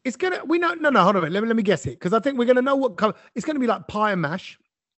a minute. Let me guess it, because I think we're gonna know what it's gonna be like pie and mash.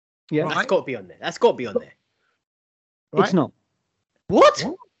 Yeah, right? That's got to be on there. Right? It's not. What?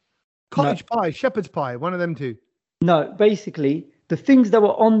 Cottage pie, shepherd's pie, one of them two. No, basically the things that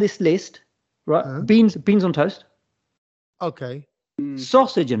were on this list, right? Beans on toast. Okay.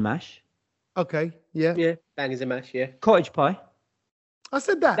 Sausage and mash. Okay. Yeah. Yeah. Bangers and mash. Yeah. Cottage pie. I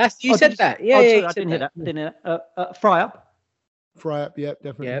said that. You said that. Yeah. Sorry, I didn't hear that. Didn't hear that. Fry up. Fry up. Yeah,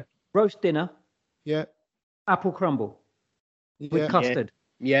 definitely. Yeah. Roast dinner. Yeah. Apple crumble. With custard.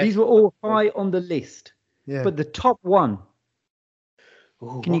 Yeah. These were all high on the list. Yeah. But the top one.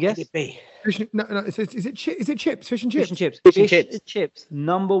 Can you guess? Could it be? No. Is it chips? Fish and chips. Fish and chips.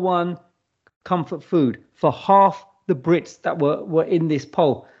 Number one comfort food for half the Brits that were in this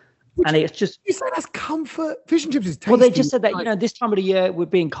poll. And it's just, you say that's comfort. Fish and chips is tasty. Well, they just said that, you know, this time of the year we're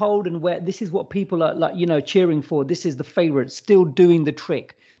being cold and wet. This is what people are like, you know, cheering for. This is the favorite, still doing the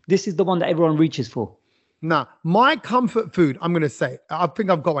trick. This is the one that everyone reaches for. Nah, my comfort food, I'm going to say, I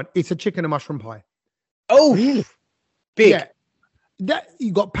think I've got one. It's a chicken and mushroom pie. Oh, really? Big. Yeah. That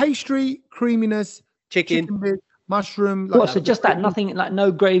you got pastry, creaminess, chicken bit, mushroom. Like so just that, nothing like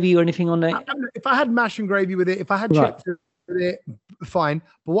no gravy or anything on there. If I had mash and gravy with it, if I had chips with it, fine.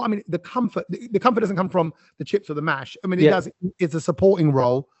 But what I mean, the comfort doesn't come from the chips or the mash. I mean, it does. It's a supporting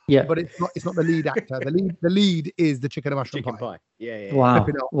role. Yeah. But it's not the lead actor. The lead is the chicken and mushroom pie. Yeah. Wow.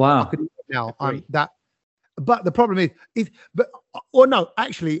 I could eat it now. But the problem is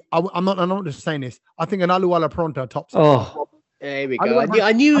actually, I'm not just saying this. I think an aloo alla pronta tops. Oh. There we go.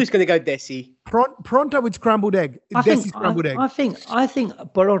 I knew he was going to go desi. Pronta with scrambled egg. Desi scrambled egg. I think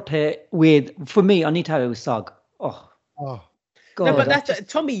parotta with, for me, I need to have it with sag. Oh. God, no, but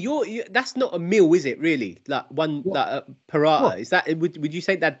that's Tommy. That's not a meal, is it? Really, like one like paratha. What? Is that? Would you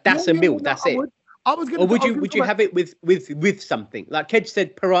say that's a meal? That's it. I was going. Or would you have it with something like Kedge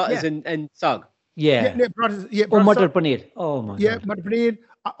said, parathas and sag? Yeah. Or madar paneer. Oh my God. Yeah, madar paneer.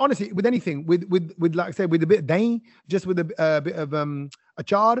 Honestly, with anything, with like I said, with a bit of dahi, just with a bit of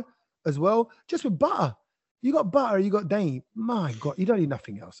achar as well, just with butter. You got butter, you got dahi. My God, you don't need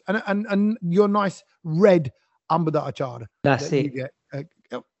nothing else. And your nice red ambada achar. That's it. You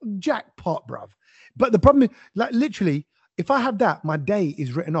get, jackpot, bruv. But the problem is, like literally, if I have that, my day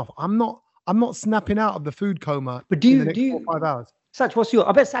is written off. I'm not snapping out of the food coma. But do you 4 or 5 hours? Sach,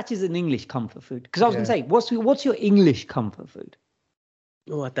 I bet Sach is an English comfort food. Because I was going to say, what's your English comfort food?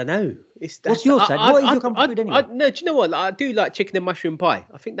 Oh, I don't know. What's yours, Sach? What is your comfort food anyway? No, do you know what? I do like chicken and mushroom pie.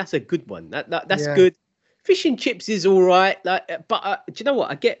 I think that's a good one. That's good. Fish and chips is all right. Like, but do you know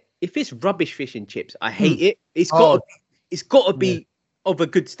what? If it's rubbish fish and chips, I hate it. It's got to be of a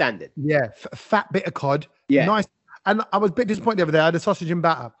good standard. Yeah, fat bit of cod. Yeah, nice. And I was a bit disappointed the other day. I had a sausage and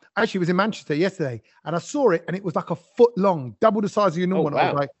batter. I actually was in Manchester yesterday, and I saw it, and it was like a foot long, double the size of your normal one. Wow. I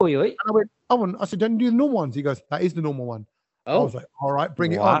was like, and I said, don't you do the normal ones? He goes, that is the normal one. I was like, all right,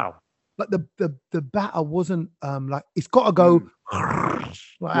 bring it on. But the batter wasn't like, it's got to go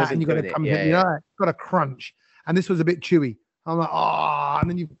like that, and you got to come in, it's got to crunch. And this was a bit chewy. I'm like,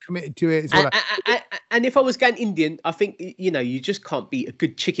 and then you've committed to it. And if I was going Indian, I think you just can't beat a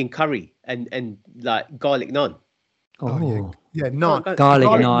good chicken curry and like garlic naan. Oh yeah, naan. Garlic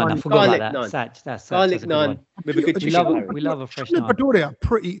naan. I forgot about that. That's garlic naan with a good chicken curry. We love a fresh naan.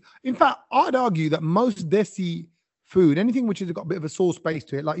 Pretty. In fact, I'd argue that most desi food, anything which has got a bit of a sauce base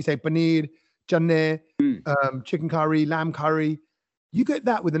to it, like you say, paneer, channe, chicken curry, lamb curry, you get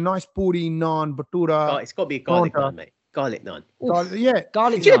that with a nice bawdy naan, bhatura. Oh, it's got to be a garlic naan, mate. Garlic naan.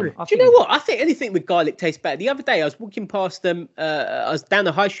 Garlic naan. Do you know what? I think anything with garlic tastes better. The other day I was walking past them. I was down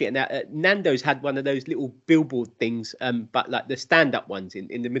the high street, and Nando's had one of those little billboard things, but like the stand-up ones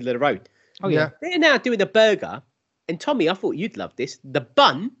in the middle of the road. Oh yeah. They're now doing a burger, and Tommy, I thought you'd love this. The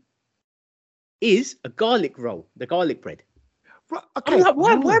bun is a garlic roll, the garlic bread. Right, okay. I'm like,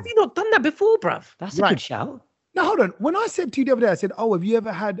 why have you not done that before, bruv? That's a good shout. Now hold on. When I said to you the other day, I said, "Oh, have you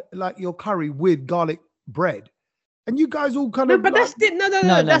ever had like your curry with garlic bread?" And you guys all kind of that's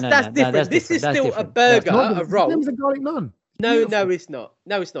different. This is still a burger, a roll. It's a garlic naan. No, it's not.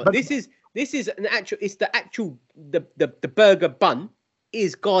 No, it's not. But this is an actual. It's the actual the burger bun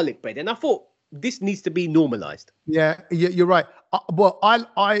is garlic bread, and I thought this needs to be normalized. Yeah, you're right.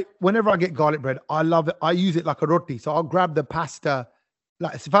 I whenever I get garlic bread, I love it. I use it like a roti. So I'll grab the pasta,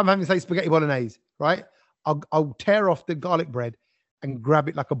 like if I'm having say spaghetti bolognese, right? I'll tear off the garlic bread and grab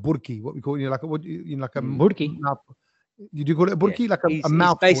it like a burki, what we call like a burki. You do call it a burki, like a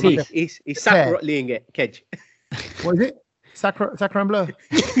mouth. He's sacrotlying it, Kedge. What is it? Sacre bleu.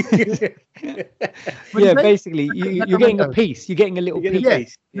 Yeah, basically, you're getting a piece. You're getting a little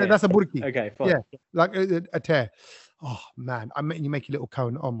piece. Yeah, that's a burki. Okay, fine. Yeah, like a tear. Oh man, you make a little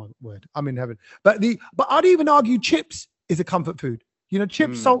cone. Oh my word, I'm in heaven. But I'd even argue chips is a comfort food. You know,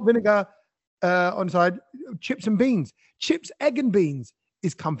 chips, salt, vinegar on the side, chips and beans. Chips, egg and beans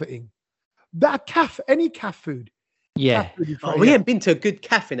is comforting. That any calf food. Yeah. We haven't been to a good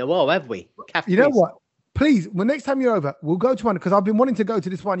calf in a while, have we? You know what? Please, when next time you're over, we'll go to one because I've been wanting to go to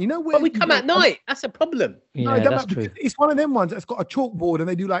this one. You know where? But we come at night. That's a problem. Yeah, that's true. It's one of them ones that's got a chalkboard and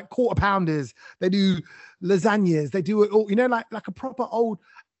they do like quarter pounders. They do lasagnas. They do it all. You know, like a proper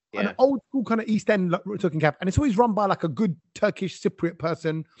an old school kind of East End talking cap. And it's always run by like a good Turkish Cypriot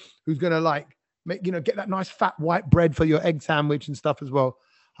person who's gonna like make get that nice fat white bread for your egg sandwich and stuff as well.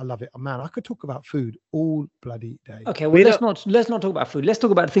 I love it. Oh, man, I could talk about food all bloody day. Okay, well, let's not talk about food. Let's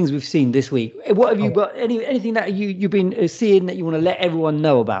talk about things we've seen this week. What have you got? Anything that you've been seeing that you want to let everyone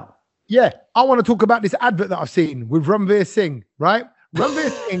know about? Yeah, I want to talk about this advert that I've seen with Ranveer Singh, right?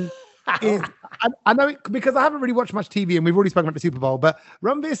 Ranveer Singh is, I know it because I haven't really watched much TV and we've already spoken about the Super Bowl, but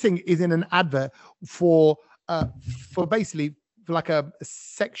Ranveer Singh is in an advert for basically like a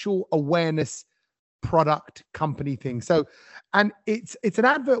sexual awareness product company thing. So, and it's an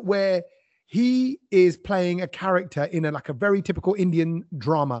advert where he is playing a character in a very typical Indian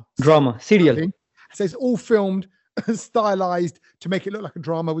drama serial. So it's all filmed, stylized to make it look like a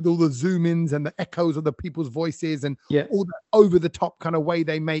drama with all the zoom ins and the echoes of the people's voices and all the over the top kind of way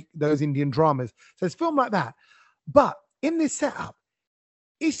they make those Indian dramas. So it's filmed like that. But in this setup,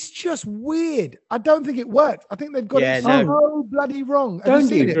 it's just weird. I don't think it works. I think they've got it so bloody wrong. Don't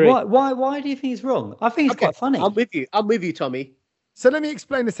you? Why do you think it's wrong? I think it's quite funny. I'm with you, Tommy. So let me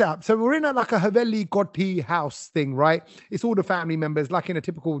explain this out. So we're in a Haveli Kothi house thing, right? It's all the family members, like in a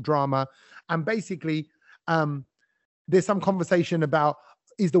typical drama. And basically, there's some conversation about,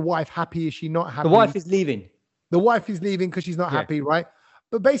 is the wife happy? Is she not happy? The wife is leaving. The wife is leaving because she's not happy, right?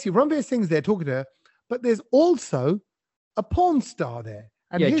 But basically, Ranveer Singh's there talking to her. But there's also a porn star there.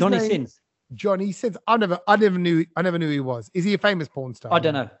 And Johnny Sins. Johnny Sins. I never knew who he was. Is he a famous porn star? I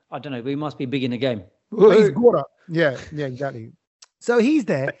don't know. But he must be big in the game. Well, he's Gora. Yeah, exactly. So he's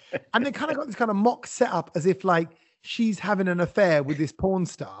there, and they kind of got this kind of mock setup as if like she's having an affair with this porn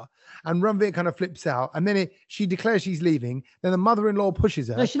star, and Ranveer kind of flips out, and then she declares she's leaving. Then the mother-in-law pushes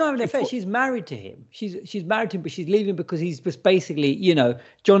her. No, she's not having an affair. She's married to him. She's married to him, but she's leaving because he's just basically,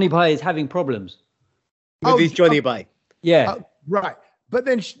 Johnny Bhai is having problems with his Johnny Bhai. Yeah, right. But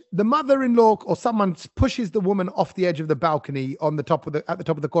then the mother-in-law or someone pushes the woman off the edge of the balcony at the top of the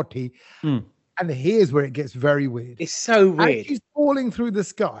kothi. And here's where it gets very weird. It's so weird. As she's falling through the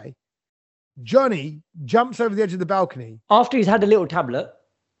sky, Johnny jumps over the edge of the balcony. After he's had a little tablet.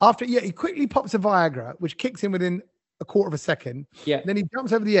 He quickly pops a Viagra, which kicks him within a quarter of a second. Yeah. Then he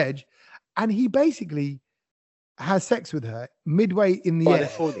jumps over the edge and he basically has sex with her midway in the air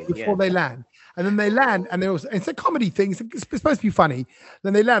before they land. And then they land and it's a comedy thing. It's supposed to be funny.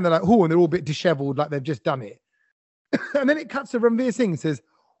 Then they land, they're like, and they're all a bit disheveled, like they've just done it. And then it cuts to Ranveer Singh and says,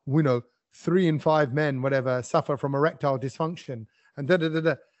 3 in 5 men, whatever, suffer from erectile dysfunction. And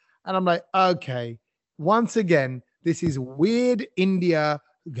And I'm like, okay, once again, this is weird India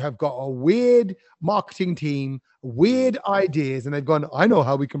have got a weird marketing team, weird ideas, and they've gone, I know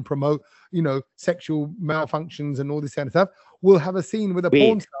how we can promote, sexual malfunctions and all this kind of stuff. We'll have a scene with a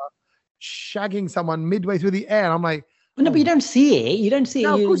porn star shagging someone midway through the air. And I'm like, no, but you don't see it. You don't see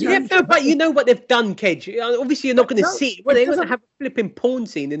it. But you know what they've done, Kedge. Obviously, you're not going to see it. Well, they're going to have a flipping porn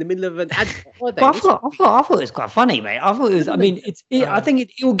scene in the middle of an ad. I thought it was quite funny, mate. I thought it was. I mean, I think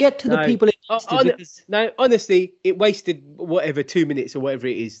it will get to the people. Honestly, it wasted whatever 2 minutes or whatever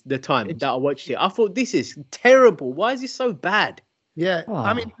it is the time that I watched it. I thought this is terrible. Why is this so bad? Yeah,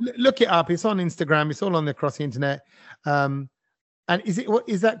 I mean, look it up. It's on Instagram. It's all across the internet. And what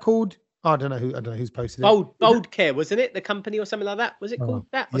is that called? I don't know who's posted it. Bold Care, wasn't it? The company or something like that? Was it called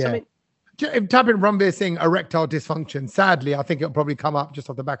that or something? Type in Ranveer Singh erectile dysfunction. Sadly, I think it'll probably come up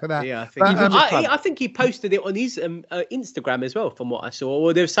just off the back of that. Yeah, I think he posted it on his Instagram as well, from what I saw.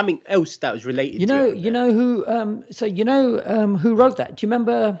 Or there was something else that was related. You know who wrote that? Do you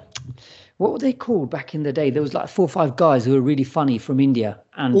remember? What were they called back in the day? There was like 4 or 5 guys who were really funny from India.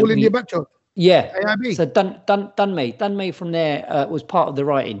 And All India Bachot. Yeah. AIB. So Danmay from there was part of the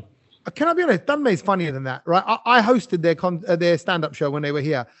writing. Can I be honest? Dunmay's funnier than that, right? I hosted their stand-up show when they were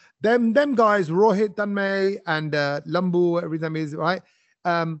here. Them guys, Rohit Dunmay and Lambu, whatever his name is, right?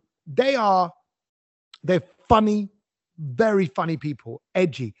 They're funny, very funny people,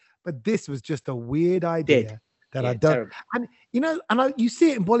 edgy. But this was just a weird idea that I don't. Terrible. And you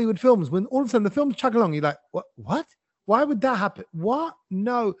see it in Bollywood films when all of a sudden the films chug along. You're like, what? Why would that happen? What?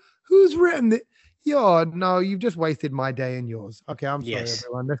 No. Who's written it? No, you've just wasted my day and yours. Okay, I'm sorry,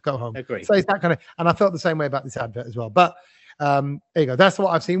 everyone. Let's go home. Agree. So it's that kind of, and I felt the same way about this advert as well. But there you go. That's what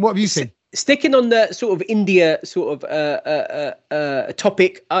I've seen. What have you seen? Sticking on the sort of India sort of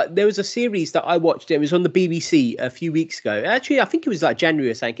topic, there was a series that I watched. It was on the BBC a few weeks ago. Actually, I think it was like January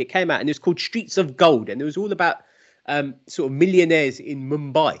or something. It came out and it was called Streets of Gold, and it was all about sort of millionaires in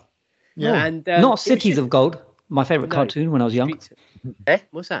Mumbai. Yeah, and not Cities of Gold. My favorite cartoon when I was young.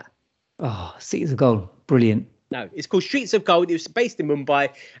 What's that? Oh, Cities of Gold, brilliant. No, it's called Streets of Gold. It was based in Mumbai,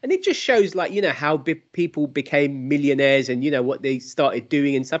 and it just shows like how people became millionaires and what they started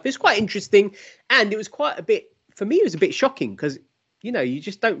doing and stuff. It's quite interesting, and it was quite a bit for me. It was a bit shocking because you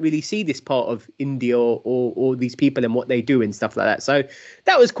just don't really see this part of India or these people and what they do and stuff like that. So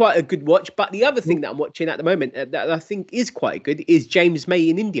that was quite a good watch. But the other thing that I'm watching at the moment that I think is quite good is James May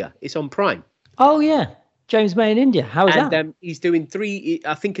in India. It's on Prime. Oh yeah. James May in India. How is that? And he's doing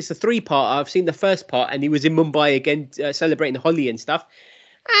I think it's a 3-part. I've seen the first part, and he was in Mumbai again celebrating Holi and stuff.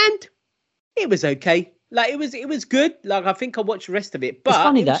 And it was okay. Like it was good. Like I think I watched the rest of it. But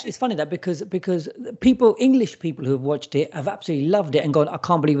it's funny that because English people who have watched it have absolutely loved it and gone, I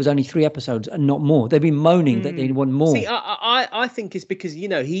can't believe it was only 3 episodes and not more. They've been moaning that they want more. See, I think it's because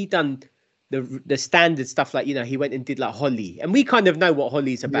he done the standard stuff, like he went and did like Holi, and we kind of know what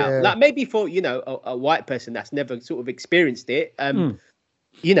Holi is about. Like maybe for a white person that's never sort of experienced it,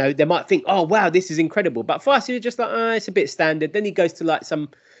 they might think, oh wow, this is incredible. But for us, it's just like, it's a bit standard. Then he goes to like some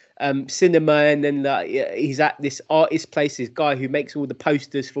cinema, and then he's at this artist place, this guy who makes all the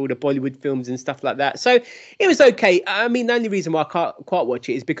posters for all the Bollywood films and stuff like that. So it was okay. I mean, the only reason why I can't quite watch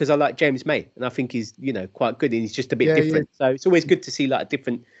it is because I like James May, and I think he's quite good, and he's just a bit different. So it's always good to see like a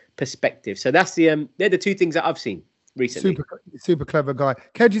different perspective. So that's they're the 2 things that I've seen recently. Super clever guy.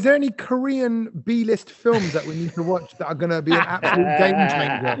 Kedge, is there any Korean B-list films that we need to watch that are going to be an absolute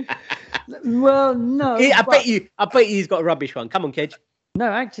game changer? Well, no. I bet you he's got a rubbish one. Come on, Kedge. No,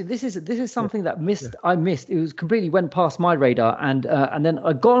 actually, this is something that I missed. It was completely went past my radar, and then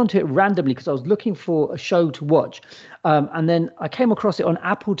I got onto it randomly because I was looking for a show to watch, and then I came across it on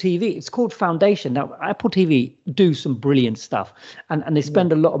Apple TV. It's called Foundation. Now, Apple TV do some brilliant stuff, and they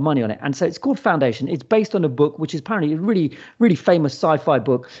spend a lot of money on it. And so it's called Foundation. It's based on a book, which is apparently a really, really famous sci-fi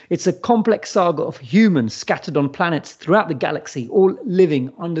book. It's a complex saga of humans scattered on planets throughout the galaxy, all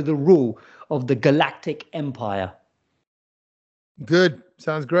living under the rule of the Galactic Empire. Good,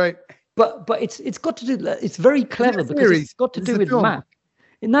 sounds great. But it's got to do. It's very clever because it's got to do with math.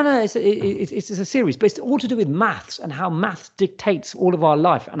 No, it's a series, but it's all to do with maths and how maths dictates all of our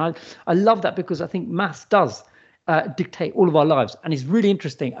life. And I love that because I think maths does dictate all of our lives, and it's really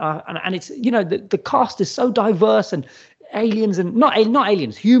interesting. And it's the cast is so diverse, and aliens and not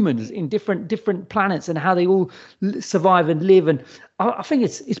aliens, humans in different planets, and how they all survive and live. And I think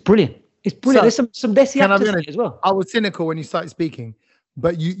it's brilliant. It's brilliant. So, there's some Desi actors in it as well. I was cynical when you started speaking,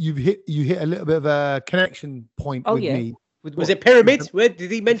 but you hit a little bit of a connection point with me. Was it pyramids? Where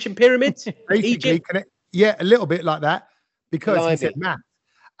did he mention pyramids? Basically, a little bit like that, because he said math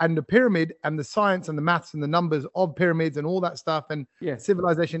and the pyramid and the science and the maths and the numbers of pyramids and all that stuff and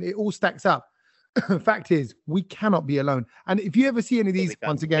civilization. It all stacks up. Fact is, we cannot be alone. And if you ever see any of these,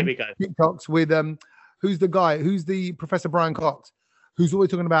 once again, TikToks with who's the guy? Who's the Professor Brian Cox? Who's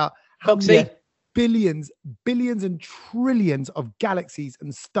always talking about how many billions and trillions of galaxies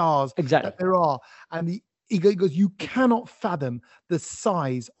and stars that there are. And he goes, you cannot fathom the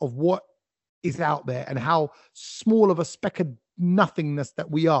size of what is out there and how small of a speck of nothingness that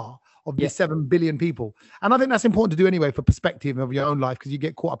we are of these 7 billion people. And I think that's important to do anyway for perspective of your own life, because you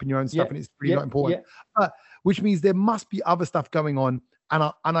get caught up in your own stuff and it's really not important. Which means there must be other stuff going on.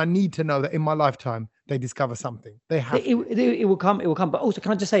 And I need to know that in my lifetime they discover something. They have. It will come. It will come. But also,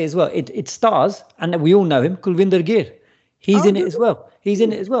 can I just say as well? It stars, and we all know him, Kulvinder Gir. He's in it as well.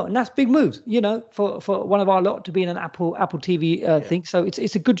 And that's big moves, for one of our lot to be in an Apple TV thing. So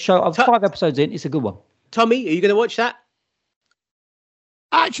it's a good show. I've 5 episodes in. It's a good one. Tommy, are you going to watch that?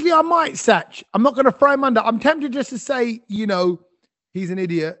 Actually, I might, Satch. I'm not going to throw him under. I'm tempted just to say, he's an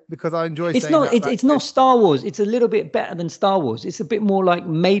idiot, because I enjoy saying that. It's not Star Wars. It's a little bit better than Star Wars. It's a bit more like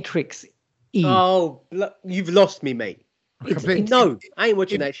Matrix. Oh, you've lost me, mate. No, I ain't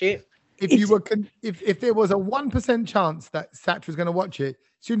watching that shit. If there was a 1% chance that Satch was going to watch it,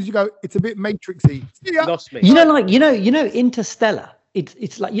 soon as you go, it's a bit Matrixy. Lost me. You know, Interstellar.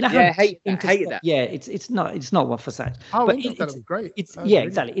 It's like, you know how I hated that. Yeah, it's not one for such. Oh, but Interstellar was great.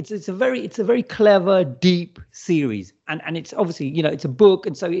 Exactly. It's a very clever, deep series, and it's obviously, you know, it's a book,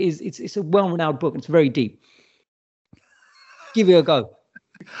 and so it's a well-renowned book, and it's very deep. Give it a go.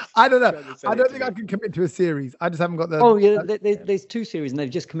 I don't know. I don't think I can commit to a series. I just haven't got the. Oh yeah, there's 2 series, and they've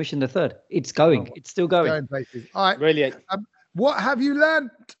just commissioned the 3rd. It's going. It's still going. Going places. All right, brilliant. What have you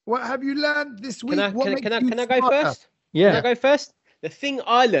learned? What have you learned this week? Can I go first? Yeah. Can I go first? The thing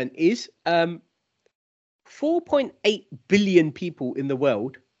I learned is 4.8 billion people in the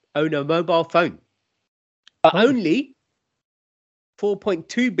world own a mobile phone, but only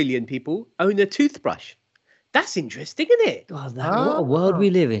 4.2 billion people own a toothbrush. That's interesting, isn't it? God, what a world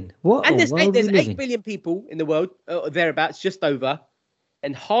we live in. There's 8 billion people in the world, or thereabouts, just over,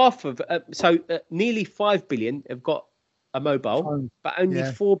 and half of nearly 5 billion have got a mobile, but only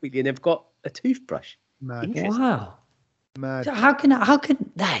 4 billion have got a toothbrush. Wow. Mad. So how can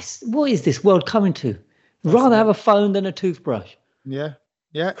what is this world coming to? Rather have a phone than a toothbrush. Yeah.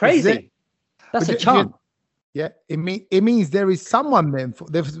 Crazy. That's a charm. Yeah, it means there is someone then.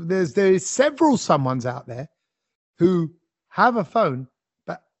 There is several someones out there who have a phone,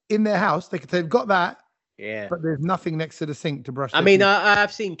 but in their house they've got that. Yeah. But there's nothing next to the sink to brush. I mean,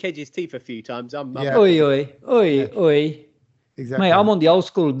 I've seen Kedge's teeth a few times. Oi. Exactly. Mate, I'm on the old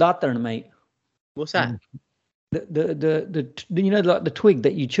school data, mate. What's that? The you know, like the twig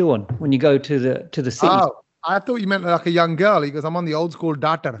that you chew on when you go to the city. Oh, I thought you meant like a young girl. He goes, I'm on the old school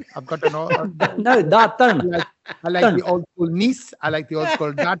daughter. I've got to know. No, data. I like the old school niece. I like the old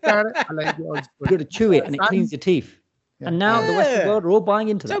school daughter. I like the old school. You got to chew it and it cleans your teeth. Yeah. And now the Western world are all buying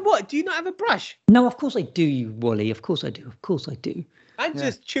into that. So what? Do you not have a brush? No, of course I do, you Wally. Of course I do. I'm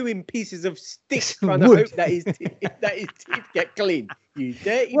just chewing pieces of sticks trying to hope that his teeth get clean. You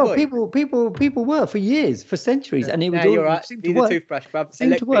dirty boy. People were for years, for centuries, and it was all. You're right. Need a toothbrush, bruv.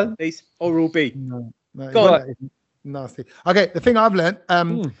 Seemed to work. Please, Oral B. No, go on. Nasty. Okay, the thing I've learned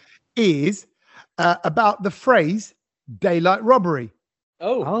is about the phrase daylight robbery.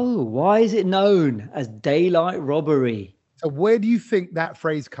 Oh, why is it known as daylight robbery? So where do you think that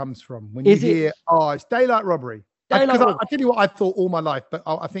phrase comes from when you hear, it's daylight robbery? I'll tell you what I thought all my life, but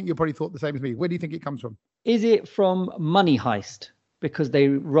I think you probably thought the same as me. Where do you think it comes from? Is it from Money Heist because they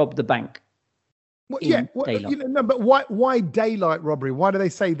robbed the bank? Well, but why daylight robbery? Why do they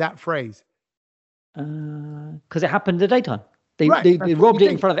say that phrase? Because it happened in the daytime. They robbed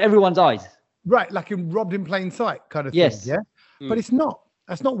it in front of everyone's eyes. Right, like robbed in plain sight kind of thing. Yeah, but it's not.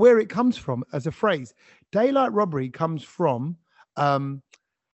 That's not where it comes from as a phrase. Daylight robbery comes from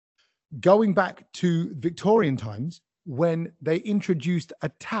going back to Victorian times when they introduced a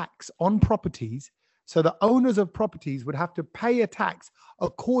tax on properties. So the owners of properties would have to pay a tax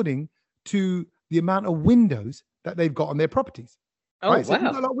according to the amount of windows that they've got on their properties. Oh, right? So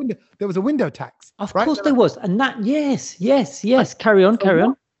wow. There was a window tax. Of course there was. And that, yes. Carry on.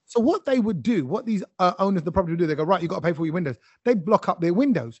 So what they would do, what these owners of the property would do, they go, right, you've got to pay for your windows. They'd block up their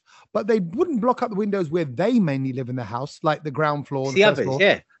windows, but they wouldn't block up the windows where they mainly live in the house, like the ground floor. The others,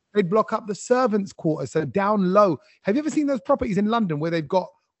 floor. They'd block up the servants' quarters, so down low. Have you ever seen those properties in London where they've got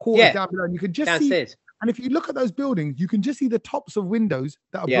quarters down below? And you can just see, and if you look at those buildings, you can just see the tops of windows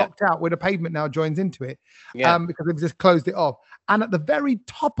that are blocked out where the pavement now joins into it, because they've just closed it off. And at the very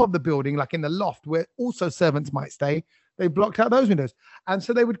top of the building, like in the loft where also servants might stay, they blocked out those windows. And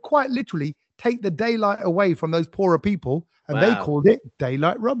so they would quite literally take the daylight away from those poorer people, and they called it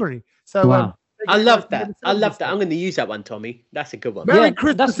daylight robbery. So I love that. I'm going to use that one, Tommy. That's a good one. Merry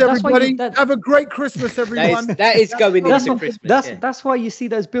Christmas, everybody. Have a great Christmas, everyone. That is going into Christmas. That's why you see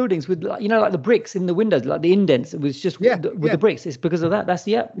those buildings with, like the bricks in the windows, like the indents. It was just with the bricks. It's because of that.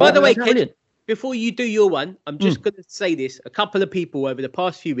 By the way, Kedge, before you do your one, I'm just going to say this. A couple of people over the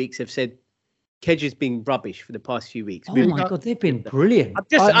past few weeks have said Kedge has been rubbish for the past few weeks. Oh my God, they've been brilliant.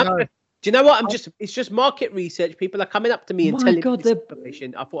 Do you know what? It's just market research. People are coming up to me and telling me this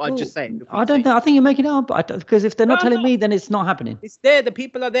information. I thought I'd just say it. I don't know. I think you're making it up. Because if they're not telling me, then it's not happening. It's there. The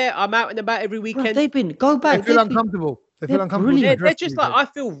people are there. I'm out and about every weekend. Bro, they've been, go back. They feel uncomfortable. They feel uncomfortable. They're just like, I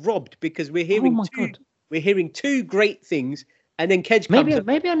feel robbed because we're hearing two great things. And then Kedge comes.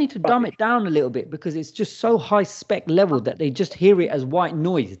 Maybe I need to dumb it down a little bit because it's just so high spec level that they just hear it as white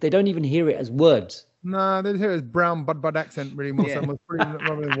noise. They don't even hear it as words. No, they hear it as brown bud accent really more. So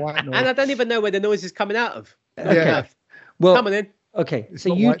rather than white noise. And I don't even know where the noise is coming out of. Yeah. Well, come on in. Okay,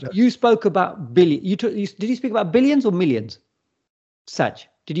 so you spoke about billion. Did you speak about billions or millions? Saj,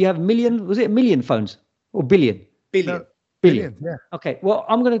 did you have million? Was it a million phones or billion? Billion. No, billion. Yeah. Okay. Well,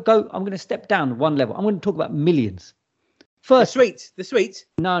 I'm going to step down one level. I'm going to talk about millions. First, the sweets.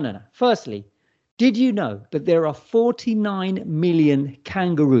 No. Firstly, did you know that there are 49 million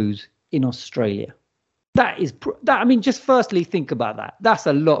kangaroos in Australia? I mean, just firstly, think about that. That's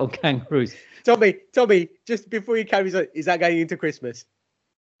a lot of kangaroos. Tommy, just before you carry on, is that going into Christmas?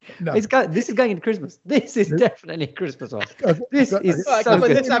 No. This is going into Christmas. This is definitely Christmas one. This is right, so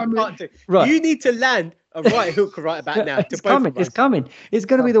good. Let's have part two. Right. You need to land a right hook right about now. It's coming. It's coming. It's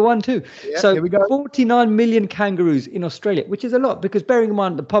going to be the one too. Yeah, so here we go. 49 million kangaroos in Australia, which is a lot because bearing in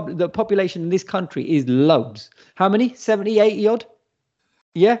mind the population in this country is loads. How many? 70, 80 odd?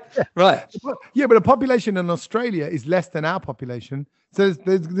 Yeah. Right. Yeah, but the population in Australia is less than our population. So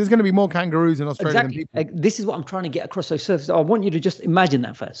there's going to be more kangaroos in Australia than people. This is what I'm trying to get across. So I want you to just imagine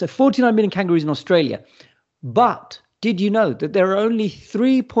that first. So 49 million kangaroos in Australia. But did you know that there are only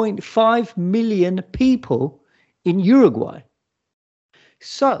 3.5 million people in Uruguay?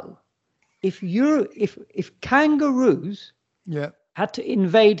 So if kangaroos had to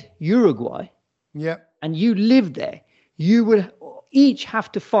invade Uruguay and you lived there, you would each have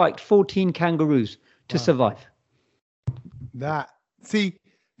to fight 14 kangaroos to survive.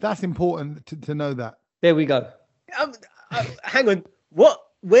 That's important to know that. There we go. Hang on.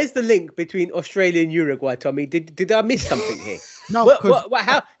 Where's the link between Australia and Uruguay, Tommy? Did I miss something here? No.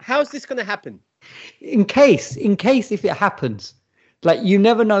 How's this going to happen? In case if it happens, like you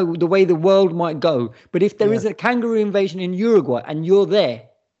never know the way the world might go. But if there is a kangaroo invasion in Uruguay and you're there,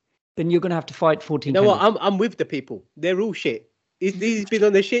 then you're going to have to fight 14. You know what? I'm with the people. They're all shit. He's been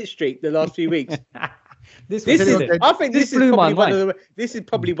on the shit streak the last few weeks. This is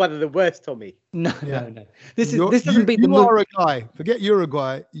probably one of the worst, Tommy. No. This doesn't beat the moon. You are a guy. Forget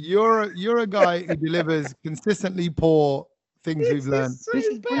Uruguay. You're a guy who delivers consistently poor things we've learned. This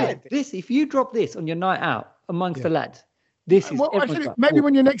is bad. If you drop this on your night out amongst the lads, this is actually, maybe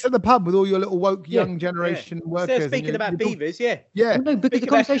when you're next at the pub with all your little woke young generation workers. So speaking about beavers, Well, no, because the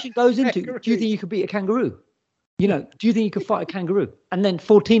conversation goes into: do you think you could beat a kangaroo? Do you think you could fight a kangaroo? And then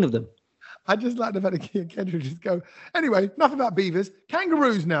 14 of them. I just like the fact that Kendra just go. Anyway, enough about beavers.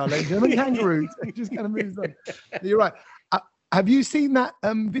 Kangaroos now, ladies and gentlemen. Kangaroos. It just kind of moves on. You're right. Have you seen that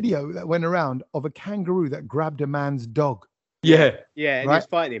video that went around of a kangaroo that grabbed a man's dog? Yeah, and he's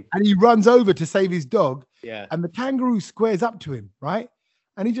fighting him. And he runs over to save his dog. Yeah. And the kangaroo squares up to him, right?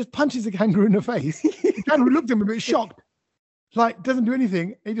 And he just punches the kangaroo in the face. The kangaroo looked at him a bit shocked. Like, doesn't do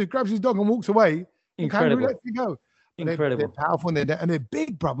anything. He just grabs his dog and walks away. Incredible. The kangaroo lets it go. Incredible. They're powerful and they're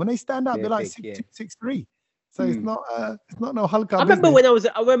big, bro. When they stand up, they're like 6'2", 6'3". So it's not no Hulk. I remember when I was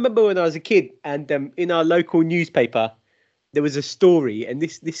a kid, and in our local newspaper, there was a story, and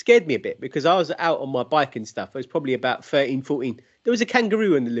this scared me a bit because I was out on my bike and stuff. I was probably about 13, 14. There was a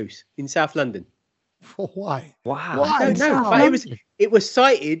kangaroo on the loose in South London. Why? Wow. Why? I don't know, but it was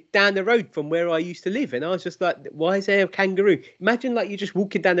sighted down the road from where I used to live, and I was just like, why is there a kangaroo? Imagine like you're just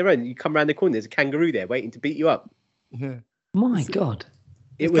walking down the road and you come around the corner, there's a kangaroo there waiting to beat you up. Yeah. My God.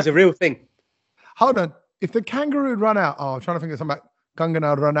 It was a real thing. Hold on. If the kangaroo had run out, I'm trying to think of something like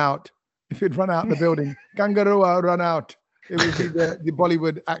Kangaroo run out. If it'd run out the building, Kangaroo run out. It would be the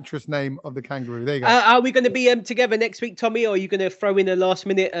Bollywood actress name of the kangaroo. There you go. Are we going to be together next week, Tommy, or are you going to throw in a last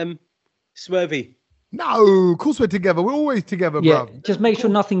minute swervy? No, of course we're together. We're always together, bro. Just make sure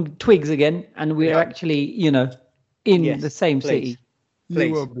nothing twigs again, and we're actually, in the same city. You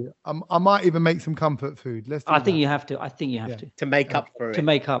will be. I might even make some comfort food. I think you have to. To make up for it. To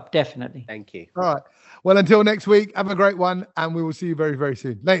make up, definitely. Thank you. All right. Well, until next week, have a great one, and we will see you very, very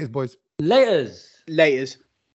soon. Laters, boys. Laters.